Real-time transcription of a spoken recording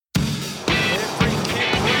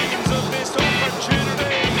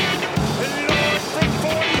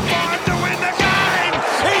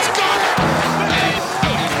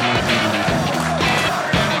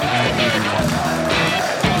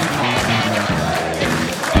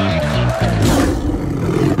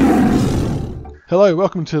Hello,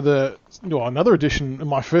 welcome to another edition,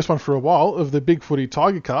 my first one for a while, of the Big Footy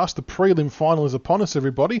Tiger Cast. The prelim final is upon us,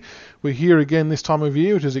 everybody. We're here again this time of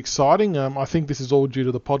year, which is exciting. I think this is all due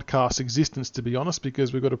to the podcast's existence, to be honest,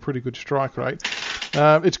 because we've got a pretty good strike rate.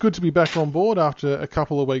 It's good to be back on board after a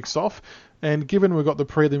couple of weeks off. And given we've got the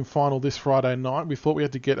prelim final this Friday night, we thought we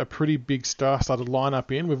had to get a pretty big star-studded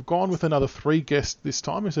lineup in. We've gone with another 3 guests this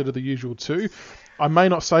time instead of the usual 2. I may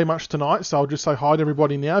not say much tonight, so I'll just say hi to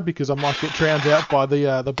everybody now because I might get drowned out by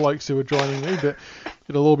the blokes who are joining me, but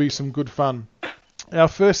it'll all be some good fun. Our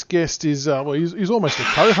first guest is, he's almost a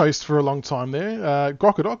co-host for a long time there.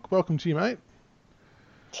 Grockadoc, welcome to you, mate.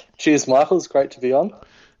 Cheers, Michael. It's great to be on.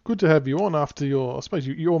 Good to have you on after I suppose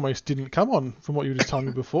you almost didn't come on from what you were just telling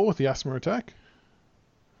me before with the asthma attack.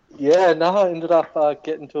 Yeah, no, I ended up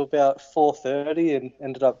getting to about 4:30 and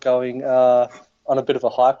ended up going on a bit of a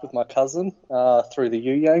hike with my cousin through the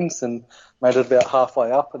Yuyangs and made it about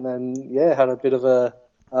halfway up and then, had a bit of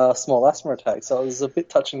a small asthma attack. So it was a bit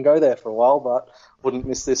touch and go there for a while, but wouldn't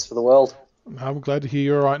miss this for the world. I'm glad to hear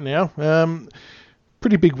you're all right now.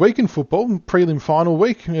 Pretty big week in football, prelim final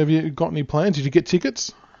week. Have you got any plans? Did you get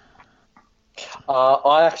tickets?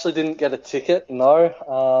 I actually didn't get a ticket,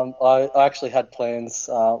 no. I actually had plans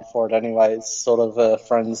for it anyway. It's sort of a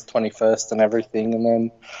friend's 21st and everything, and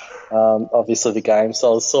then obviously the game.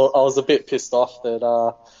 So I was a bit pissed off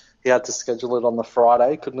that he had to schedule it on the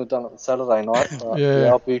Friday. Couldn't have done it on Saturday night.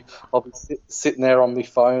 But, I'll be sitting there on my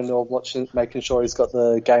phone or making sure he's got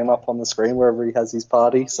the game up on the screen wherever he has his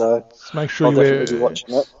party. So just make sure I'll definitely be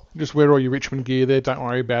watching it. Just wear all your Richmond gear there. Don't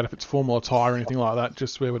worry about if it's formal attire or anything like that.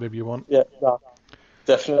 Just wear whatever you want. Yeah, no,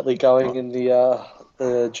 definitely going in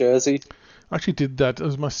the jersey. I actually did that. It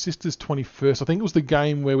was my sister's 21st. I think it was the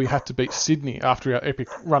game where we had to beat Sydney after our epic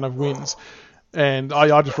run of wins. And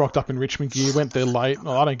I just rocked up in Richmond gear, went there late.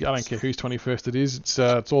 Oh, I don't care whose 21st it is. It's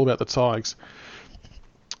all about the Tigers.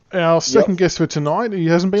 Our second guest for tonight, he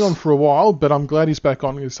hasn't been on for a while, but I'm glad he's back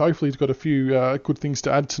on because hopefully he's got a few good things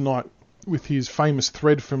to add tonight with his famous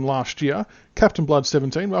thread from last year. Captain Blood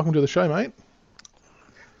 17, welcome to the show, mate.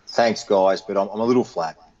 Thanks, guys, but I'm a little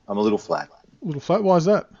flat. A little flat? Why is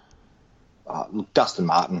that? Look, Dustin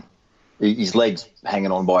Martin, his leg's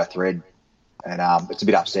hanging on by a thread, and it's a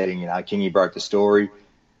bit upsetting. Kingy broke the story.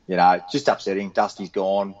 Just upsetting. Dusty's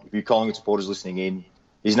gone. If you're Collingwood supporters listening in,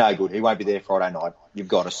 he's no good. He won't be there Friday night. You've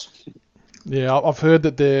got us. Yeah, I've heard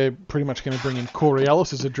that they're pretty much going to bring in Corey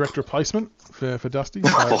Ellis as a direct replacement for Dusty.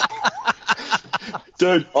 So.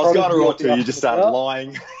 Dude, I was going to write to you. You just started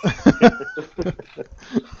lying.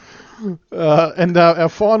 And our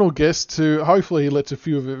final guest, who hopefully he lets a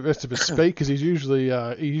few of the rest of us speak, because he's usually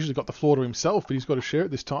got the floor to himself, but he's got to share it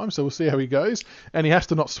this time. So we'll see how he goes, and he has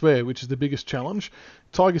to not swear, which is the biggest challenge.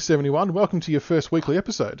 Tiger 71, welcome to your first weekly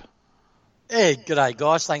episode. Yeah, g'day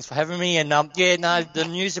guys. Thanks for having me. And the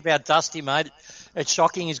news about Dusty, mate, it's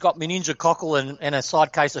shocking. He's got meningococcal and a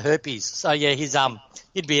side case of herpes. So yeah,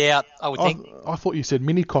 he'd be out, I would think. I thought you said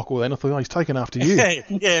meningococcal then. I thought he's taken after you.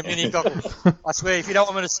 Yeah, meningococcal. I swear, if you don't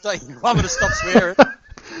want me to stop swearing,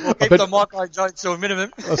 we'll keep the micro jokes to a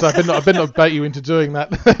minimum. So I better not bait you into doing that.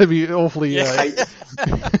 That'd be awfully. Hey,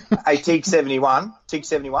 Tig 71.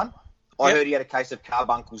 I heard he had a case of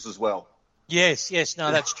carbuncles as well. Yes,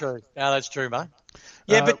 no, that's true. Mate.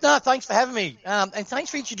 Yeah, but no, thanks for having me. And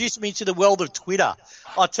thanks for introducing me to the world of Twitter.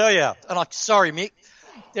 I tell you, sorry, Mick,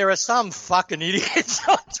 there are some fucking idiots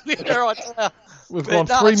on Twitter, I tell you. We've gone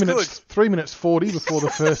 3 minutes 40 before the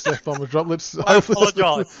first F-bomb was dropped. I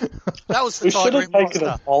apologise. That was we should have taken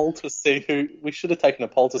a poll to see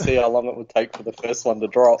how long it would take for the first one to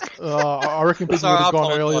drop. I reckon people would have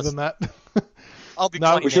gone earlier than that. I'll be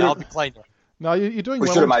clean. No, you're doing well.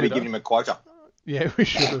 We should have maybe given him a quota. Yeah, we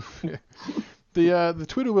should have. Yeah. The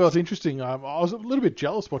Twitter world's interesting. I was a little bit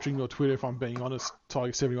jealous watching your Twitter, if I'm being honest,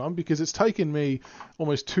 Tiger71, because it's taken me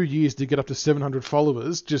almost 2 years to get up to 700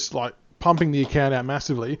 followers, just like pumping the account out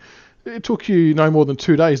massively. It took you no more than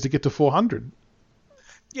 2 days to get to 400.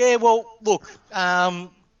 Yeah, well, look,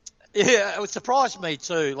 it surprised me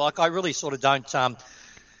too. Like, I really sort of don't. Now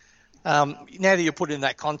that you put it in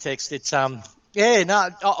that context, it's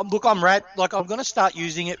look, I'm rat. Like, I'm going to start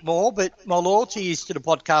using it more, but my loyalty is to the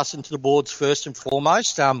podcast and to the boards first and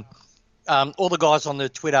foremost. All the guys on the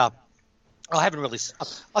Twitter, I haven't really.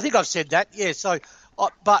 I think I've said that. Yeah. So,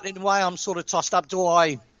 but in a way, I'm sort of tossed up. Do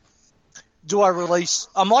I release?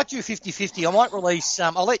 I might do 50-50. I might release.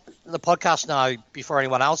 I'll let the podcast know before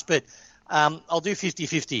anyone else, but I'll do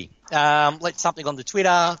 50-50. Let something on the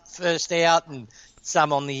Twitter first out and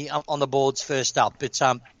some on the boards first up. But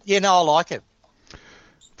I like it.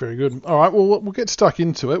 Very good. All right, well, we'll get stuck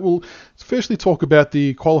into it. We'll firstly talk about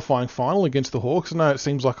the qualifying final against the Hawks. I know it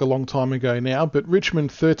seems like a long time ago now, but Richmond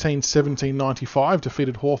 13-17-95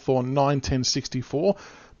 defeated Hawthorn 9-10-64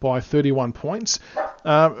 by 31 points.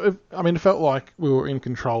 I mean, it felt like we were in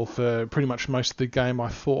control for pretty much most of the game, I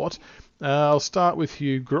thought. I'll start with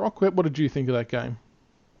you, Grok. What did you think of that game?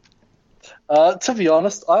 To be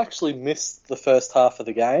honest, I actually missed the first half of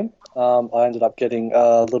the game. I ended up getting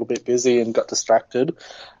a little bit busy and got distracted.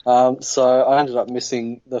 So I ended up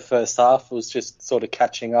missing the first half. It was just sort of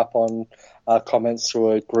catching up on comments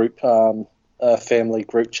through a group, a family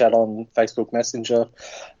group chat on Facebook Messenger.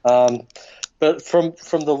 But from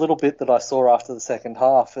the little bit that I saw after the second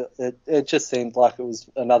half, it just seemed like it was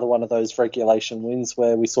another one of those regulation wins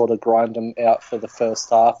where we sort of grind them out for the first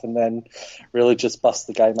half and then really just bust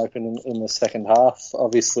the game open in the second half.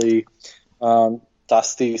 Obviously,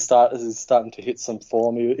 Dusty is starting to hit some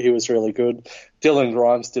form. He was really good. Dylan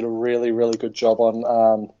Grimes did a really, really good job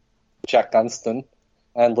on Jack Dunstan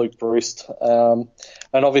and Luke Bruce. And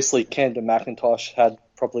obviously Camden McIntosh had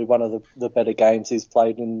probably one of the better games he's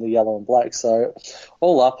played in the yellow and black. So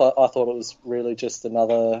all up, I thought it was really just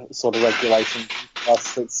another sort of regulation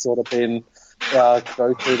plus that's sort of been go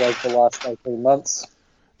through over the last 18 months.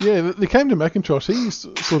 Yeah, the Camden McIntosh, he's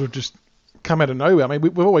sort of just come out of nowhere. I mean,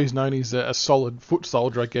 we've always known he's a solid foot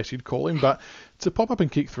soldier, I guess you'd call him, but to pop up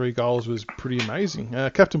and kick 3 goals was pretty amazing.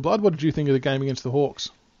 Captain Blood, what did you think of the game against the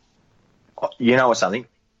Hawks? You know something?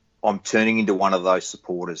 I'm turning into one of those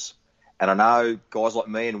supporters. And I know guys like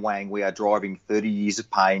me and Wang, we are driving 30 years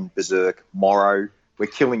of pain, berserk, Morrow. We're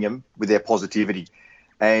killing them with their positivity.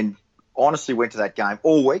 And honestly went to that game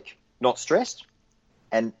all week, not stressed.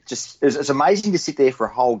 And just it's amazing to sit there for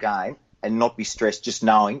a whole game and not be stressed, just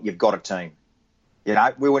knowing you've got a team. You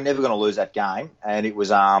know, we were never going to lose that game, and it was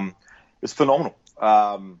phenomenal.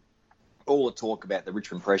 All the talk about the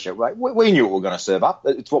Richmond pressure, right? We knew what we were going to serve up.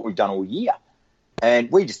 It's what we've done all year.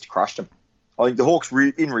 And we just crushed them. I think the Hawks,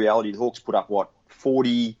 in reality, the Hawks put up,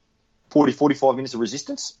 40, 45 minutes of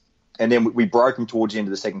resistance, and then we broke them towards the end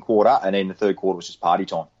of the second quarter, and then the third quarter was just party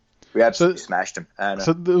time. We absolutely smashed them. And,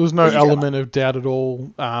 so there was no element of doubt at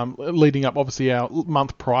all leading up, obviously, our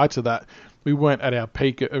month prior to that. We weren't at our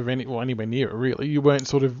peak of anywhere near it, really. You weren't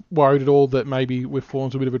sort of worried at all that maybe we've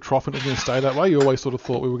fallen to a bit of a trough and it was going to stay that way? You always sort of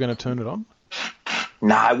thought we were going to turn it on?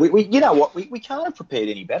 No, we you know what? We can't have prepared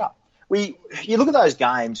any better. You look at those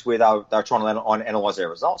games where they were trying to analyse their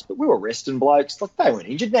results, but we were resting blokes. Like, they weren't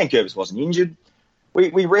injured. Vancouver wasn't injured.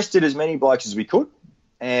 We rested as many blokes as we could,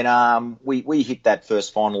 and we hit that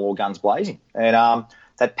first final all guns blazing. And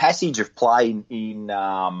that passage of play in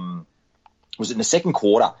was in the second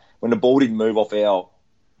quarter when the ball didn't move off our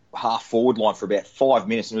half forward line for about 5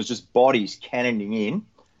 minutes, and it was just bodies cannoning in.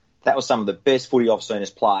 That was some of the best footy I've seen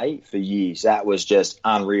us play for years. That was just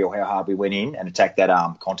unreal how hard we went in and attacked that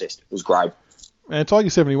contest. It was great. And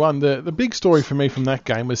Tiger 71, the big story for me from that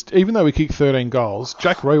game was, even though we kicked 13 goals,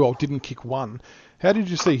 Jack Riewoldt didn't kick one. How did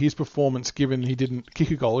you see his performance given he didn't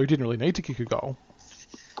kick a goal or he didn't really need to kick a goal?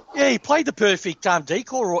 Yeah, he played the perfect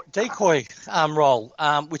decoy role,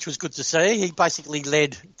 which was good to see. He basically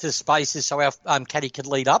led to spaces so our caddy could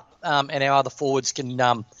lead up and our other forwards can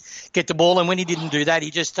get the ball. And when he didn't do that,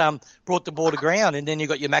 he just brought the ball to ground. And then you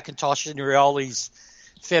got your McIntosh and your Riolis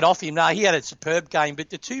fed off him. No, he had a superb game. But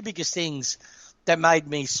the two biggest things that made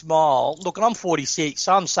me smile, look, and I'm 46,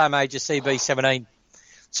 so I'm the same age as CB17.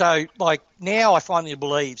 So, now I finally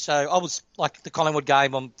believe. So I was, the Collingwood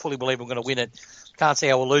game, I'm fully believe I'm going to win it. Can't see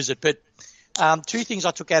how we'll lose it. But two things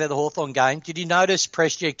I took out of the Hawthorn game. Did you notice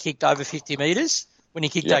Prestia kicked over 50 metres when he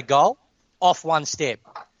kicked that goal? Off one step.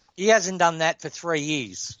 He hasn't done that for 3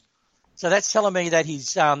 years. So that's telling me that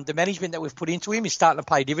he's the management that we've put into him is starting to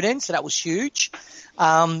pay dividends. So that was huge.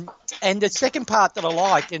 And the second part that I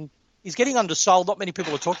like, and he's getting undersold, not many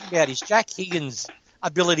people are talking about, is Jack Higgins'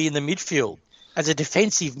 ability in the midfield as a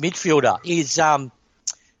defensive midfielder.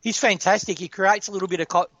 He's fantastic. He creates a little bit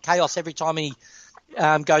of chaos every time he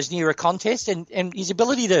goes near a contest, and his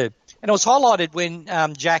ability to, and it was highlighted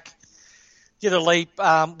when Jack did a leap,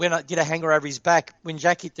 when I did a hanger over his back. When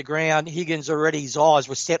Jack hit the ground, Higgins already, his eyes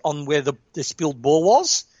were set on where the spilled ball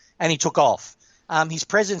was, and he took off. His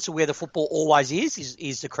presence of where the football always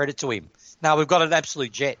is the credit to him. Now, we've got an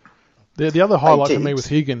absolute jet. The other highlight for me with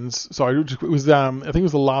Higgins, it was I think it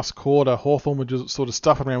was the last quarter. Hawthorn were just sort of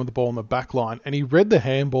stuffing around with the ball on the back line, and he read the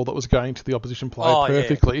handball that was going to the opposition player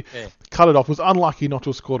perfectly, cut it off. Was unlucky not to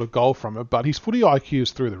have scored a goal from it, but his footy IQ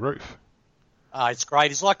is through the roof. It's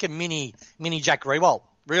great. He's like a mini Jack Riewoldt,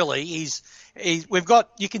 really. We've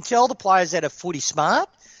got, you can tell the players that are footy smart.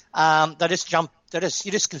 They just jump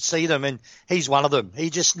You just can see them, and he's one of them. He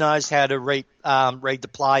just knows how to read the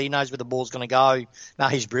play. He knows where the ball's going to go. No,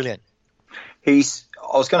 he's brilliant. I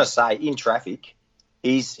was going to say, in traffic,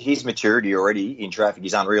 his maturity already in traffic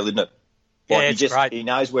is unreal, isn't it? Like Yeah, great. He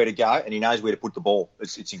knows where to go and he knows where to put the ball.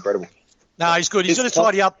 It's incredible. No, he's good. He's going to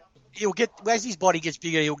tidy up. He'll get, as his body gets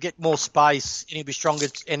bigger, he'll get more space and he'll be stronger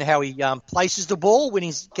in how he places the ball when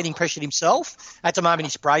he's getting pressured himself. At the moment, he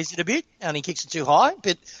sprays it a bit and he kicks it too high.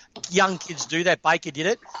 But young kids do that. Baker did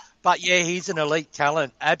it. But, yeah, he's an elite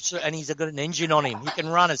talent. Absolutely. And he's got an engine on him. He can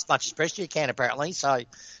run as much as pressure you can, apparently. So,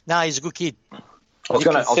 no, he's a good kid. I was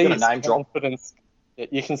going to name drop.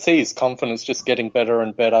 You can see his confidence just getting better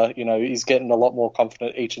and better. You know, he's getting a lot more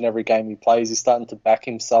confident each and every game he plays. He's starting to back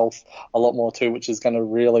himself a lot more too, which is going to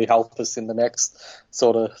really help us in the next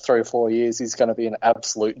sort of 3 or 4 years. He's going to be an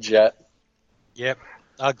absolute jet. Yep,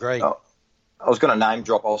 I agree. I was going to name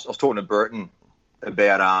drop. I was talking to Burton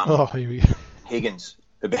about Higgins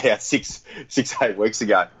about 6-8 weeks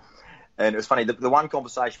ago. And it was funny, the one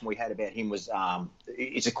conversation we had about him was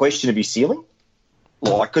it's a question of his ceiling.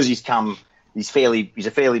 Like, because he's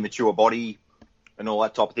a fairly mature body and all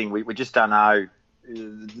that type of thing. We just don't know.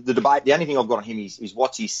 The debate, the only thing I've got on him is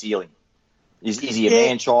what's his ceiling? Is he a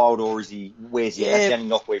man-child or where's he? That's the only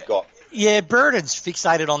knock we've got. Yeah, Burton's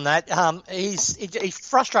fixated on that. He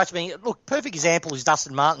frustrates me. Look, perfect example is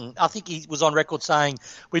Dustin Martin. I think he was on record saying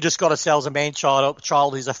we just got ourselves a man-child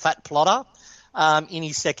who's a fat plotter. In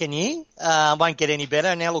his second year. Won't get any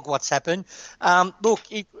better. Now look what's happened.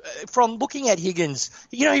 From looking at Higgins,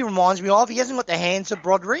 he reminds me of, he hasn't got the hands of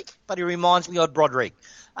Broderick, but he reminds me of Broderick.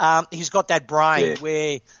 He's got that brain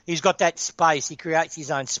where he's got that space. He creates his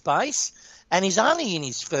own space, and he's only in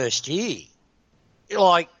his first year.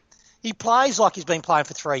 Like, he plays like he's been playing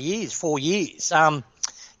for 4 years. That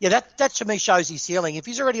to me shows his ceiling. If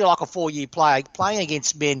he's already like a 4-year player, playing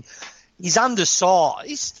against men, he's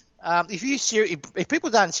undersized. If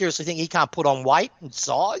people don't seriously think he can't put on weight and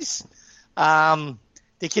size,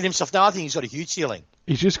 they kid himself. No, I think he's got a huge ceiling.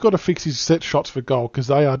 He's just got to fix his set shots for goal because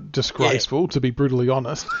they are disgraceful, to be brutally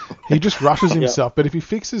honest. He just rushes himself. But if he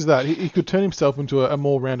fixes that, he could turn himself into a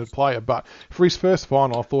more rounded player. But for his first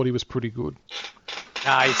final, I thought he was pretty good.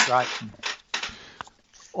 No, he's great.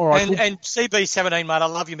 All right. And CB17, mate, I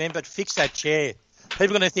love you, man, but fix that chair.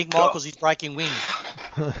 People are going to think Michael's his breaking wing.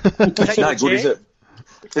 It's no good, is it?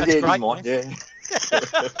 That's great, mine,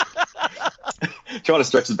 Trying to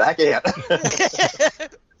stretch the back out.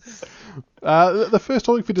 The first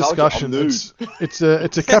topic for discussion, it's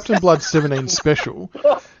a Captain Blood 17 special.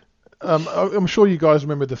 I'm sure you guys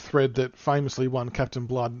remember the thread that famously won Captain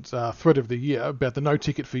Blood's Thread of the Year about the no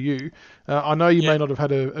ticket for you. I know you may not have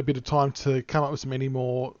had a bit of time to come up with some any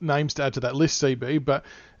more names to add to that list, CB, but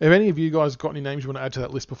have any of you guys got any names you want to add to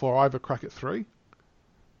that list before I have a crack at 3?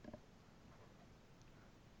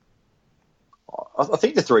 I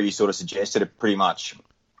think the 3 you sort of suggested are pretty much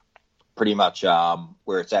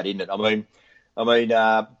where it's at, isn't it? I mean,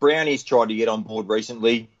 Brownie's tried to get on board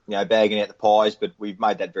recently, bagging out the pies, but we've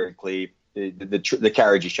made that very clear. The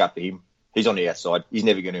carriage is shut for him. He's on the outside. He's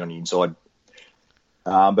never going to be on the inside.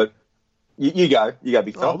 But you go,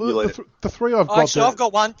 big fella. The 3 I've got. Actually, I've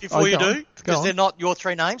got one before you do, because they're not your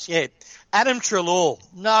 3 names. Yeah. Adam Treloar,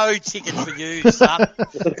 no ticket for you, son.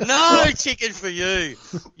 No ticket for you.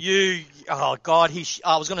 Oh, God,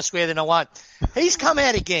 I was going to swear, then I won't. He's come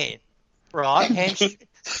out again, right?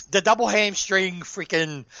 The double hamstring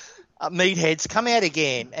freaking meatheads come out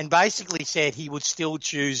again and basically said he would still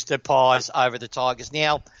choose the Pies over the Tigers.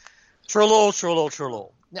 Now,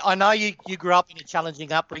 Treloar. Now, I know you grew up in a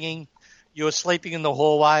challenging upbringing. You were sleeping in the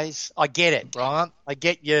hallways. I get it, right? I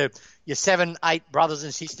get your 7, 8 brothers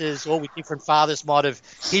and sisters, all with different fathers, might have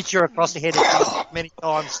hit you across the head many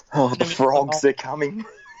times. Oh, the frogs, they're coming.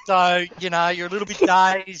 So, you're a little bit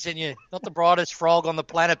dazed and you're not the brightest frog on the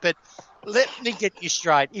planet. But let me get you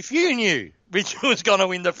straight. If you knew Richard was going to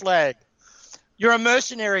win the flag, you're a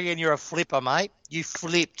mercenary and you're a flipper, mate. You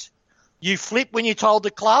flipped. You flipped when you told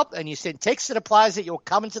the club and you sent texts to the players that you're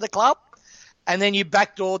coming to the club. And then you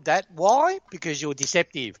backdoored that. Why? Because you were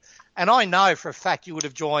deceptive. And I know for a fact you would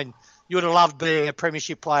have loved being a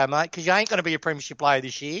premiership player, mate, because you ain't going to be a premiership player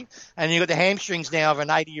this year. And you've got the hamstrings now of an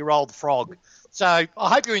 80-year-old frog. So I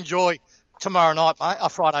hope you enjoy tomorrow night, mate, or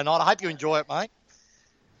Friday night. I hope you enjoy it, mate.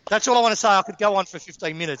 That's all I want to say. I could go on for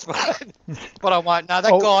 15 minutes, but I won't. No,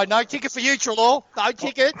 that guy, no ticket for you, Treloar. No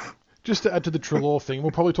ticket. Just to add to the Treloar thing,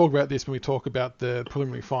 we'll probably talk about this when we talk about the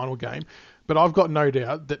preliminary final game, but I've got no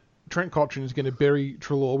doubt that Trent Cotchin is going to bury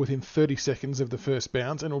Treloar within 30 seconds of the first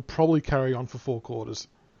bounce and will probably carry on for 4 quarters.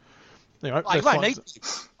 Anyway, he won't need to.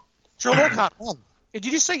 Treloar can't run. Did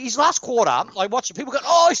you see his last quarter? Like watching people go,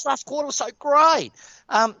 "Oh, his last quarter was so great."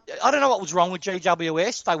 I don't know what was wrong with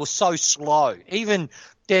GWS. They were so slow. Even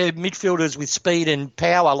their midfielders with speed and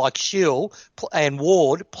power, like Schill and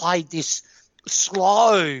Ward, played this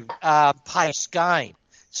slow paced game.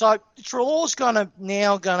 So Treloar's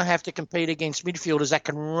now going to have to compete against midfielders that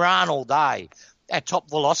can run all day at top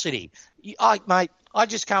velocity. Mate, I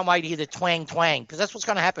just can't wait to hear the twang because that's what's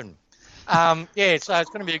going to happen. So it's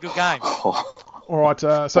going to be a good game. All right,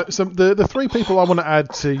 so the three people I want to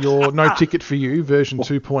add to your No Ticket for You version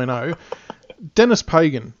 2.0, Dennis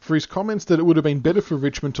Pagan, for his comments that it would have been better for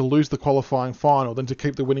Richmond to lose the qualifying final than to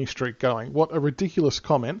keep the winning streak going. What a ridiculous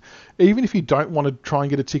comment. Even if you don't want to try and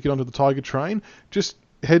get a ticket onto the Tiger train, just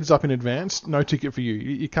heads up in advance, no ticket for you.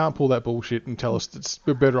 You can't pull that bullshit and tell us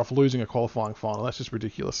we're better off losing a qualifying final. That's just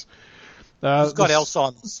ridiculous. He's got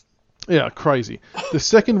Alzheimer's. Yeah, crazy. The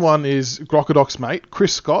second one is Grocodoc's mate,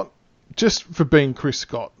 Chris Scott, just for being Chris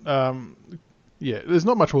Scott. There's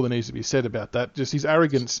not much more that needs to be said about that. Just his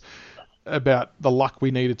arrogance about the luck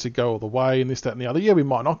we needed to go all the way and this, that and the other. Yeah, we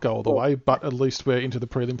might not go all the way, but at least we're into the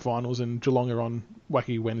prelim finals and Geelong are on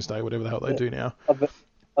Wacky Wednesday, whatever the hell they do now.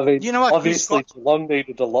 I mean, you know what, obviously Geelong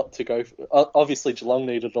needed a lot to go. Obviously, Geelong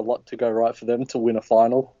needed a lot to go right for them to win a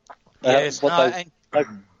final. Yes,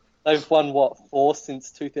 they've won 4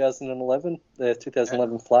 since 2011. Their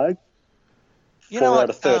 2011 flag. 4 out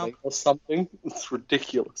of 30 or something. It's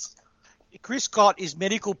ridiculous. Chris Scott is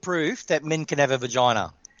medical proof that men can have a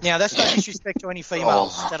vagina. Now, that's no disrespect to any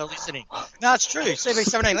females that are listening. No, it's true.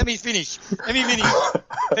 CV17, let me finish.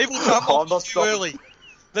 People jump off too early.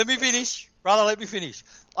 Let me finish. Brother, let me finish.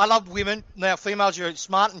 I love women. Now, females are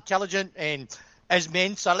smart, intelligent, and as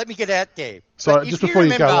men, so let me get out there. So, just before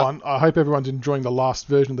you go on, I hope everyone's enjoying the last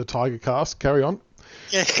version of the Tiger Cast. Carry on.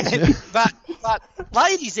 Yeah, but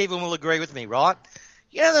ladies even will agree with me, right?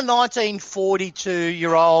 You know the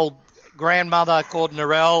 1942-year-old grandmother called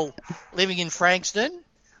Narelle living in Frankston?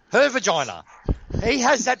 Her vagina. He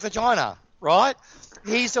has that vagina, right?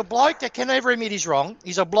 He's a bloke that can never admit he's wrong.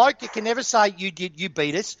 He's a bloke that can never say you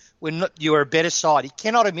beat us when you were a better side. He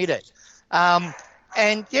cannot admit it. I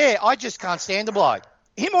just can't stand the bloke.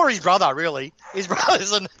 Him or his brother, really. His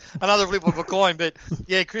brother's another flip of a coin, but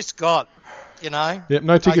yeah, Chris Scott, you know. Yep,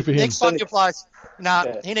 no ticket for him. Next time you play,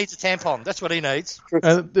 he needs a tampon. That's what he needs.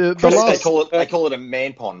 They call it a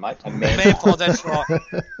man pond, mate. A man pond, that's right.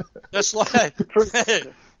 That's like Chris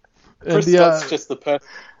Scott's just the perfect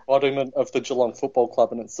embodiment of the Geelong Football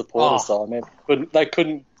Club and its supporters. I mean, they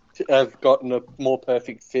couldn't have gotten a more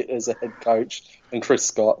perfect fit as a head coach than Chris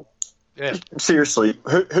Scott. Yeah. Seriously,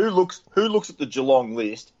 who looks at the Geelong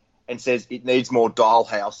list and says it needs more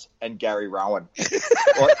Dialhouse and Gary Rowan?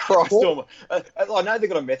 Like, Christ, I know they've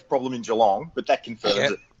got a meth problem in Geelong, but that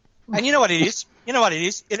confirms it. And you know what it is?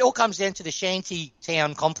 It all comes down to the shanty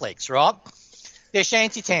town complex, right? They're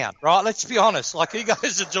shanty town, right? Let's be honest. Like, who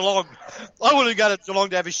goes to Geelong? I wouldn't go to Geelong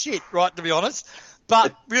to have a shit, right, to be honest.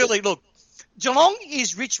 But really, look, Geelong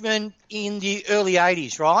is Richmond in the early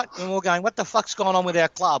 80s, right? And we're going, what the fuck's going on with our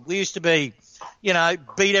club? We used to be,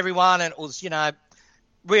 beat everyone, and it was,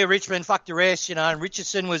 we're Richmond, fuck the rest, and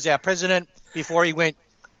Richardson was our president before he went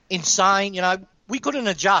insane. We couldn't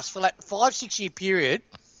adjust. For that 5-6 year period,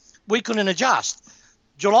 we couldn't adjust.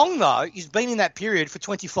 Geelong, though, has been in that period for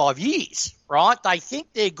 25 years, right? They think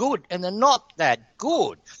they're good, and they're not that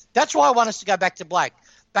good. That's why I want us to go back to back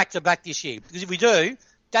this year, because if we do,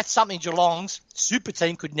 that's something Geelong's super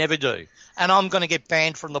team could never do. And I'm going to get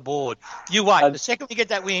banned from the board. You wait. The second we get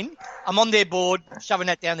that win, I'm on their board, shoving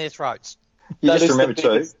that down their throats. You just remember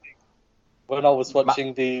too, when I was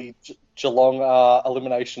watching the Geelong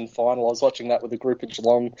elimination final, I was watching that with a group of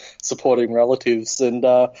Geelong supporting relatives, and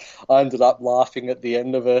I ended up laughing at the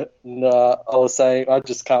end of it. And I was saying, I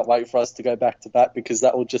just can't wait for us to go back to back, because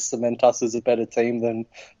that will just cement us as a better team than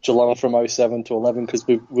Geelong from 07 to 11, because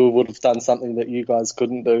we would have done something that you guys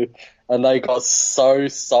couldn't do. And they got so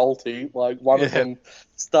salty. Like, one of them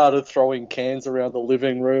started throwing cans around the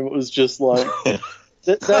living room. It was just like...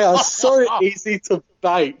 They are so easy to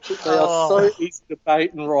bait. They are so easy to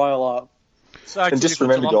bait and rile up. So and just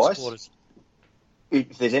remember, guys,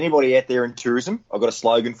 if there's anybody out there in tourism, I've got a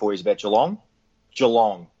slogan for you about Geelong.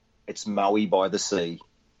 Geelong, it's Maui by the sea.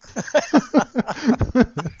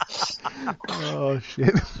 Oh,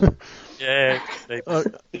 shit. Yeah.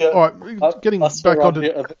 All right, getting back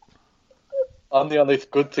onto... I'm the only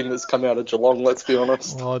good thing that's come out of Geelong, let's be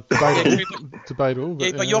honest. Debatable.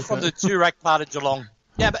 But you're from the Toorak part of Geelong.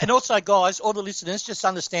 Yeah, and also, guys, all the listeners, just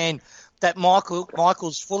understand that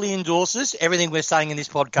Michael's fully endorses everything we're saying in this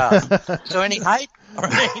podcast. So any hate or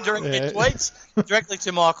any direct tweets, directly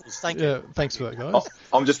to Michael's. Thank you. Yeah, thanks for that, guys.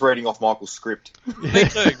 I'm just reading off Michael's script. Me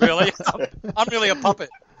too, really. I'm really a puppet.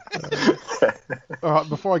 All right,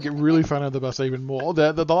 before I get really thrown under the bus even more,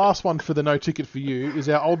 the last one for the no ticket for you is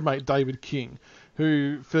our old mate David King,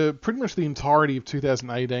 who for pretty much the entirety of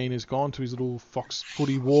 2018 has gone to his little Fox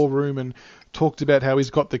Footy war room and talked about how he's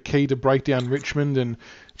got the key to break down Richmond and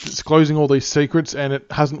disclosing all these secrets, and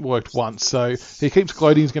it hasn't worked once. So he keeps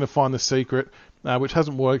gloating he's going to find the secret, which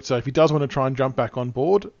hasn't worked. So if he does want to try and jump back on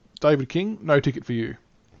board, David King, no ticket for you.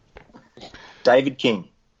 David King.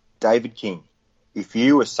 If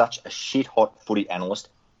you were such a shit-hot footy analyst,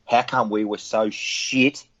 how come we were so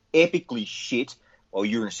shit, epically shit, while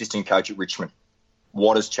you were an assistant coach at Richmond?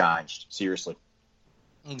 What has changed? Seriously.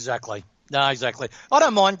 Exactly. No, exactly. I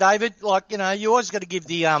don't mind, David. Like, you know, you always got to give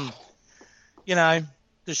the,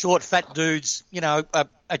 the short, fat dudes,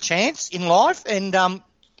 a chance in life. And,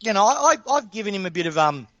 I've given him a bit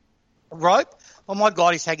of rope. Oh, my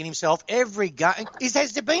God, he's hanging himself every game.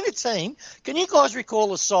 Has there been a team? Can you guys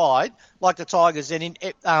recall a side like the Tigers and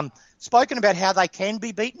spoken about how they can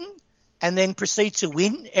be beaten and then proceed to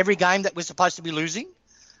win every game that we're supposed to be losing?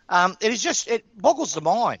 It boggles the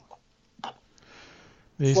mind.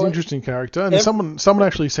 He's an interesting character. And someone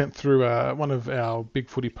actually sent through, one of our Big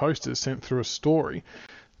Footy posters sent through a story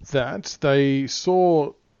that they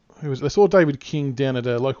saw David King down at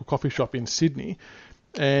a local coffee shop in Sydney.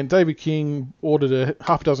 And David King ordered a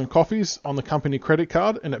half a dozen coffees on the company credit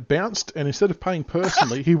card, and it bounced. And instead of paying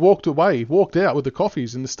personally, he walked out with the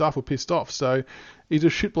coffees, and the staff were pissed off. So he's a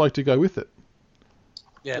shit bloke to go with it.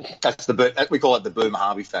 Yeah, we call it the Boomer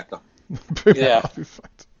Harvey factor. Harvey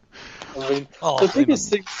factor. I mean,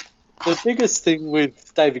 the biggest thing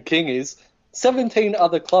with David King is 17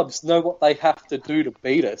 other clubs know what they have to do to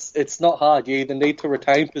beat us. It's not hard. You either need to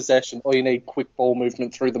retain possession or you need quick ball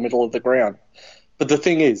movement through the middle of the ground. But the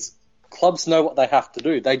thing is, clubs know what they have to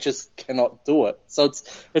do. They just cannot do it. So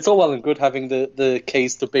it's all well and good having the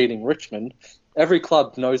keys to beating Richmond. Every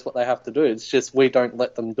club knows what they have to do. It's just we don't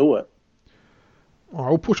let them do it. All right,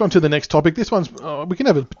 we'll push on to the next topic. This one's we can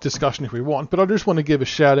have a discussion if we want, but I just want to give a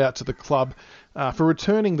shout out to the club for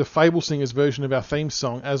returning the Fable Singers version of our theme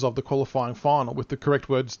song as of the qualifying final with the correct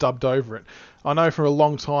words dubbed over it. I know for a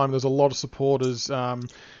long time there's a lot of supporters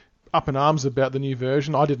up in arms about the new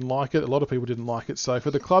version. I didn't like it. A lot of people didn't like it. So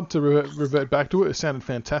for the club to revert back to it, it sounded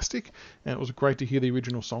fantastic, and it was great to hear the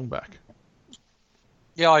original song back.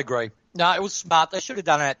 Yeah, I agree. No, it was smart. They should have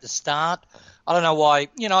done it at the start. I don't know why.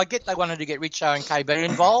 I get they wanted to get Richo and KB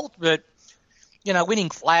involved, but, winning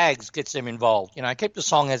flags gets them involved. Keep the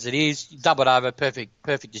song as it is, dub it over,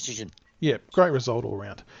 perfect decision. Yeah, great result all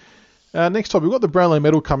around. Next time, we've got the Brownlow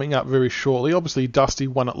Medal coming up very shortly. Obviously, Dusty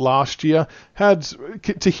won it last year. Had,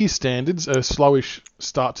 to his standards, a slowish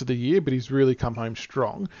start to the year, but he's really come home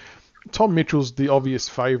strong. Tom Mitchell's the obvious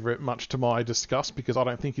favourite, much to my disgust, because I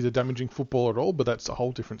don't think he's a damaging footballer at all, but that's a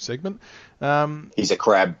whole different segment. He's a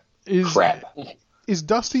crab. Is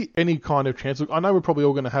Dusty any kind of chance? Look, I know we're probably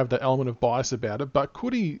all going to have that element of bias about it, but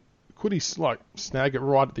could he snag it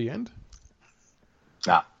right at the end?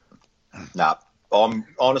 Nah. I'm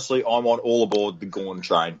on all aboard the Gawn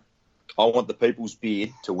train. I want the People's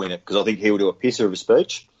Beard to win it because I think he'll do a pisser of a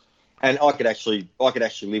speech, and I could actually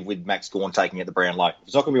live with Max Gawn taking it the Brownlow. If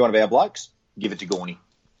it's not going to be one of our blokes, give it to Gawny.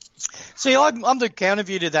 See, I'm the counter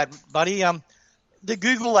view to that, buddy. The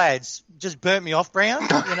Google ads just burnt me off, Brown.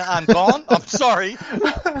 I'm gone. I'm sorry.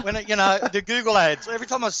 When the Google ads, every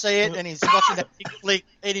time I see it and he's watching that big flick,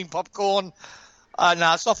 eating popcorn,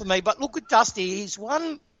 no, it's not for me. But look at Dusty. He's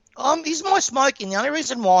won. He's my smoking. The only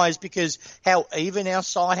reason why is because how even our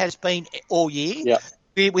side has been all year.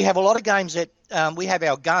 Yeah. We have a lot of games that we have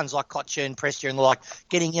our guns like Kotcher and Prestia and like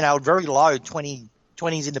getting very low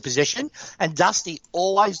 20s in the possession, and Dusty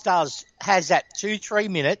always has that 2-3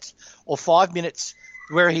 minutes or 5 minutes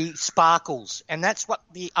where he sparkles, and that's what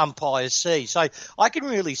the umpires see. So I can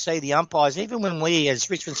really see the umpires, even when we as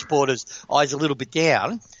Richmond supporters eyes a little bit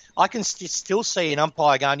down, I can still see an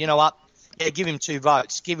umpire going, you know what? Yeah, give him 2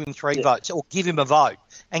 votes, give him 3 votes, or give him a vote,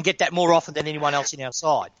 and get that more often than anyone else in our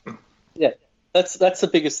side. Yeah, that's the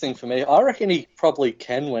biggest thing for me. I reckon he probably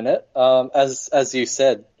can win it. As you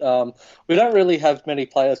said, we don't really have many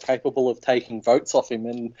players capable of taking votes off him,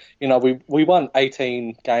 and we won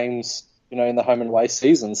 18 games in the home and away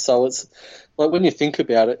seasons. So it's like when you think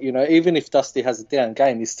about it, even if Dusty has a down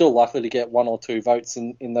game, he's still likely to get 1 or 2 votes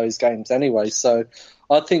in those games anyway. So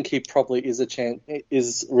I think he probably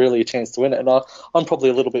is really a chance to win it. And I'm probably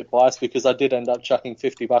a little bit biased because I did end up chucking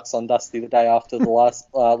 $50 on Dusty the day after the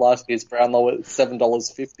last year's Brownlow at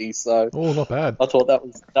 $7.50. So not bad. I thought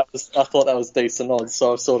that was decent odds.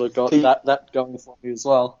 So I've sort of got that going for me as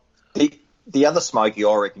well. The other smoky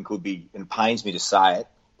I reckon could be, and it pains me to say it,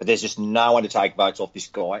 but there's just no one to take votes off this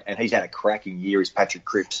guy, and he's had a cracking year, is Patrick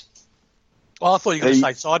Cripps. Well, I thought you were going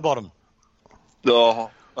to say Sidebottom. Oh,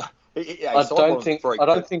 I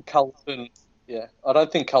don't think Carlton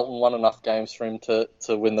won enough games for him to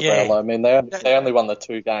win the Brownlow. I mean, they only won the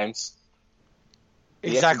 2 games.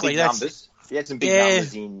 Exactly. He had some big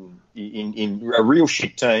numbers in a real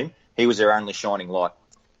shit team. He was their only shining light.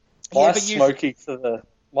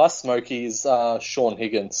 My smoky is Sean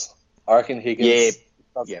Higgins. I reckon Higgins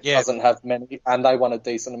doesn't have many, and they won a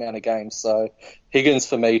decent amount of games. So Higgins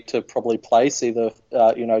for me to probably place either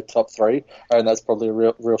top 3, and that's probably a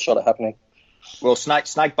real shot at happening. Well,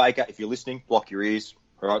 Snake Baker, if you're listening, block your ears.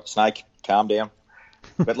 All right, Snake, calm down.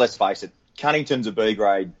 But let's face it, Cunnington's a B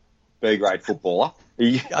grade footballer.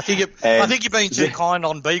 I think you're being too kind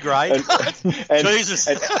on B grade. Jesus.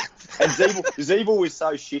 And Zeeble was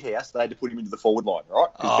so shithouse they had to put him into the forward line, right?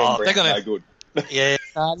 Because Ben Brown's no good. Yeah.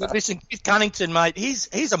 Listen, Keith Cunnington, mate,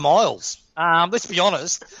 he's a Miles. Let's be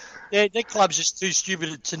honest. Their club's just too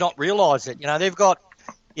stupid to not realise it. They've got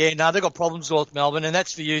problems with North Melbourne, and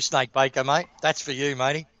that's for you, Snake Baker, mate. That's for you,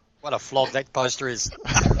 matey. What a flog that poster is.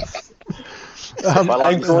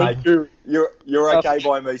 You're okay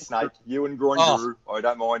by me, Snake. You and Groin Guru. I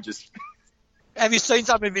don't mind. Just have you seen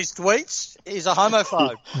some of his tweets? He's a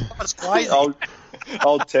homophobe. That's crazy. Old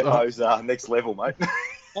Teppo's next level, mate.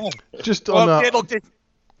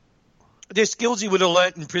 There's skills he would have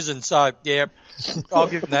learnt in prison. So yeah, I'll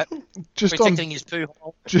give him that. Protecting his poo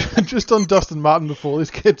hole. Just on Dustin Martin before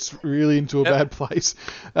this gets really into a bad place.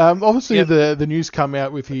 Obviously, the news come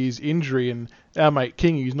out with his injury, and our mate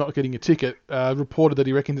King, who's not getting a ticket, reported that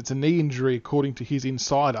he reckons it's a knee injury, according to his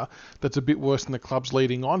insider. That's a bit worse than the club's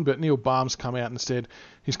leading on. But Neil Barnes come out and said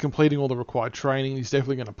he's completing all the required training. He's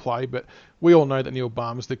definitely going to play. But we all know that Neil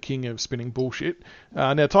Barnes is the king of spinning bullshit.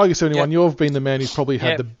 Now, Tiger 71, you've been the man who's probably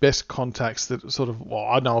had the best contacts that sort of,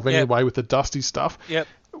 I know of anyway, with the Dusty stuff. Yep.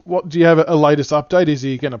 What do you have a latest update? Is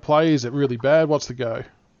he going to play? Is it really bad? What's the go?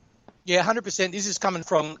 Yeah, 100%. This is coming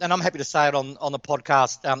from, and I'm happy to say it on the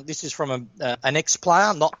podcast. This is from an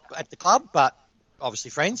ex-player, not at the club, but obviously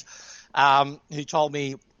friends, who told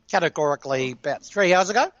me categorically about 3 hours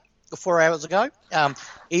ago, or 4 hours ago.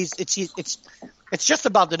 It's just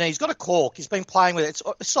above the knee. He's got a cork. He's been playing with it.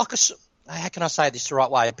 It's like how can I say this the right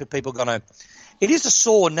way? People are going to. It is a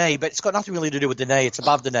sore knee, but it's got nothing really to do with the knee. It's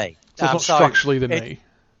above the knee. So it's not structurally the knee.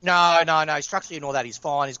 No. Structurally and all that, he's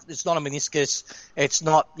fine. It's not a meniscus. It's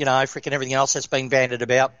not, freaking everything else that's been banded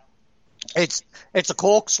about. It's a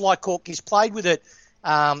cork, slight cork. He's played with it.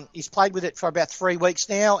 He's played with it for about 3 weeks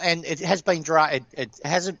now, and it has been dry. It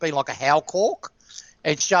hasn't been like a Howe cork.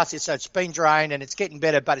 It's been drained and it's getting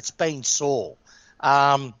better, but it's been sore.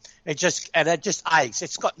 It just aches.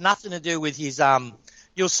 It's got nothing to do with his.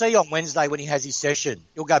 You'll see on Wednesday when he has his session.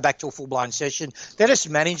 He'll go back to a full-blown session. They're just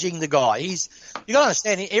managing the guy. You got to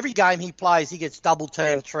understand, every game he plays, he gets double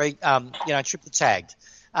tagged, triple tagged.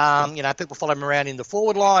 People follow him around in the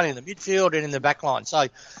forward line, in the midfield, and in the back line. So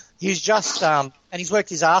he's just, and he's worked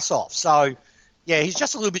his ass off. So, yeah, he's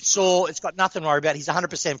just a little bit sore. It's got nothing to worry about. He's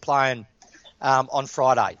 100% playing on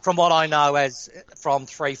Friday, from what I know as from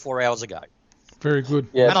 3-4 hours ago. Very good.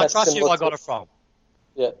 Yeah, and I trust who I got it from.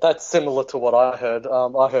 Yeah, that's similar to what I heard.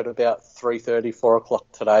 I heard about 3:30, 4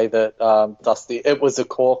 o'clock today that Dusty, it was a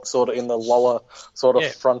cork sort of in the lower sort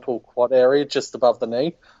of frontal quad area, just above the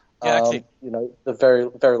knee. Yeah, the very,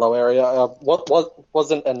 very low area. What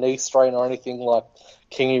wasn't a knee strain or anything like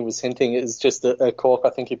Kingy was hinting. It was just a cork I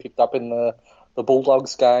think he picked up in the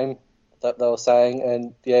Bulldogs game that they were saying.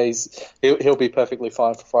 And yeah, he'll be perfectly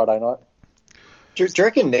fine for Friday night. Do you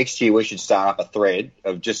reckon next year we should start up a thread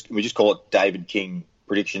of we just call it David King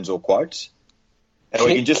predictions or quotes, and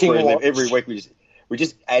we can just relive every week. We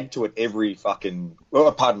just add to it every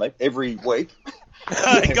every week.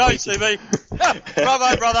 Go, CB.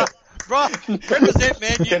 Bravo, brother. Represent,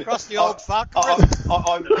 man. You cross the old fuck. I'm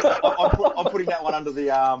putting that one under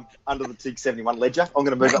the TIG 71 ledger. I'm going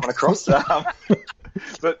to move that one across.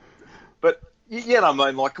 But yeah, I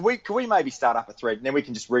mean, like, can we maybe start up a thread, and then we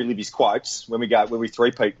can just relive his quotes when we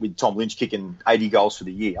three-peat with Tom Lynch kicking 80 goals for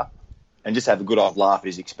the year, and just have a good old laugh at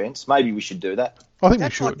his expense. Maybe we should do that. I think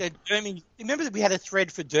That's we like should. the Dermy. Remember that we had a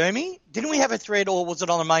thread for Dermy? Didn't we have a thread, or was it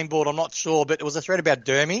on the main board? I'm not sure, but it was a thread about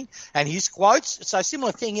Dermy and his quotes. So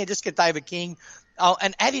similar thing here, just get David King. Oh,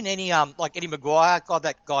 and add in any like Eddie Maguire. God,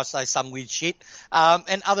 that guy says some weird shit.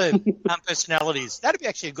 And other personalities. That'd be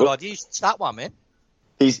actually a good idea. You should start one, man.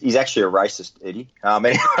 He's actually a racist, Eddie.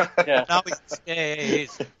 Yeah. No, he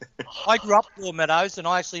is. I grew up in Meadows, and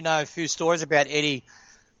I actually know a few stories about Eddie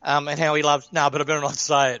and how he loves. No, but I better not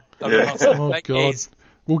say it. Oh, God.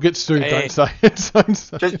 We'll get sued. Don't say it. Don't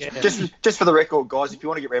say it. Just for the record, guys, if you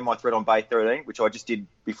want to get around my thread on Bay 13, which I just did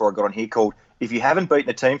before I got on here, called "If you haven't beaten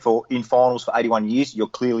a team in finals for 81 years, you're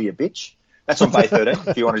clearly a bitch." That's on Bay 13.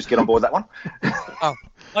 If you want to just get on board that one. Oh,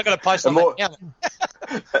 I got to post on that.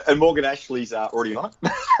 And Morgan Ashley's already on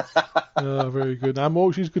it. Oh, very good. No,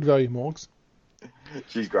 Morg, she's good value, Morgs.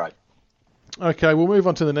 She's great. Okay, we'll move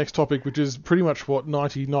on to the next topic, which is pretty much what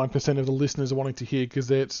 99% of the listeners are wanting to hear, because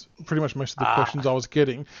that's pretty much most of the questions I was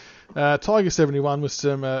getting. Tiger 71 was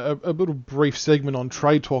some a little brief segment on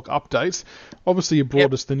trade talk updates. Obviously, you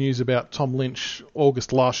brought us the news about Tom Lynch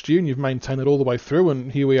August last year, and you've maintained it all the way through,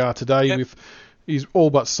 and here we are today with he's all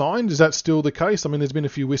but signed. Is that still the case? I mean, there's been a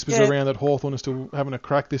few whispers around that Hawthorn is still having a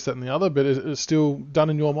crack, this, that, and the other, but is it still done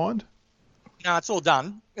in your mind? No, it's all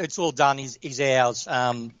done. It's all done. He's ours.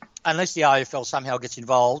 Unless the AFL somehow gets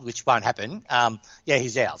involved, which won't happen,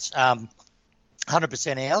 he's ours.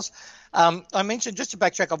 100% ours. I mentioned, just to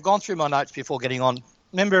backtrack, I've gone through my notes before getting on.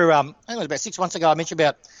 Remember, I think it was about 6 months ago, I mentioned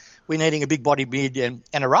about we needing a big body mid and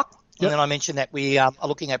a ruck. Yep. And then I mentioned that we are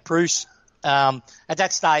looking at Bruce. At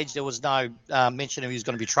that stage, there was no mention of he was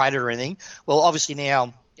going to be traded or anything. Well, obviously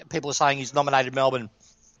now people are saying he's nominated Melbourne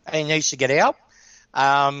and he needs to get out.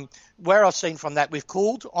 Where I've seen from that, we've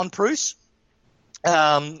called on Bruce.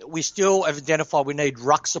 We still have identified we need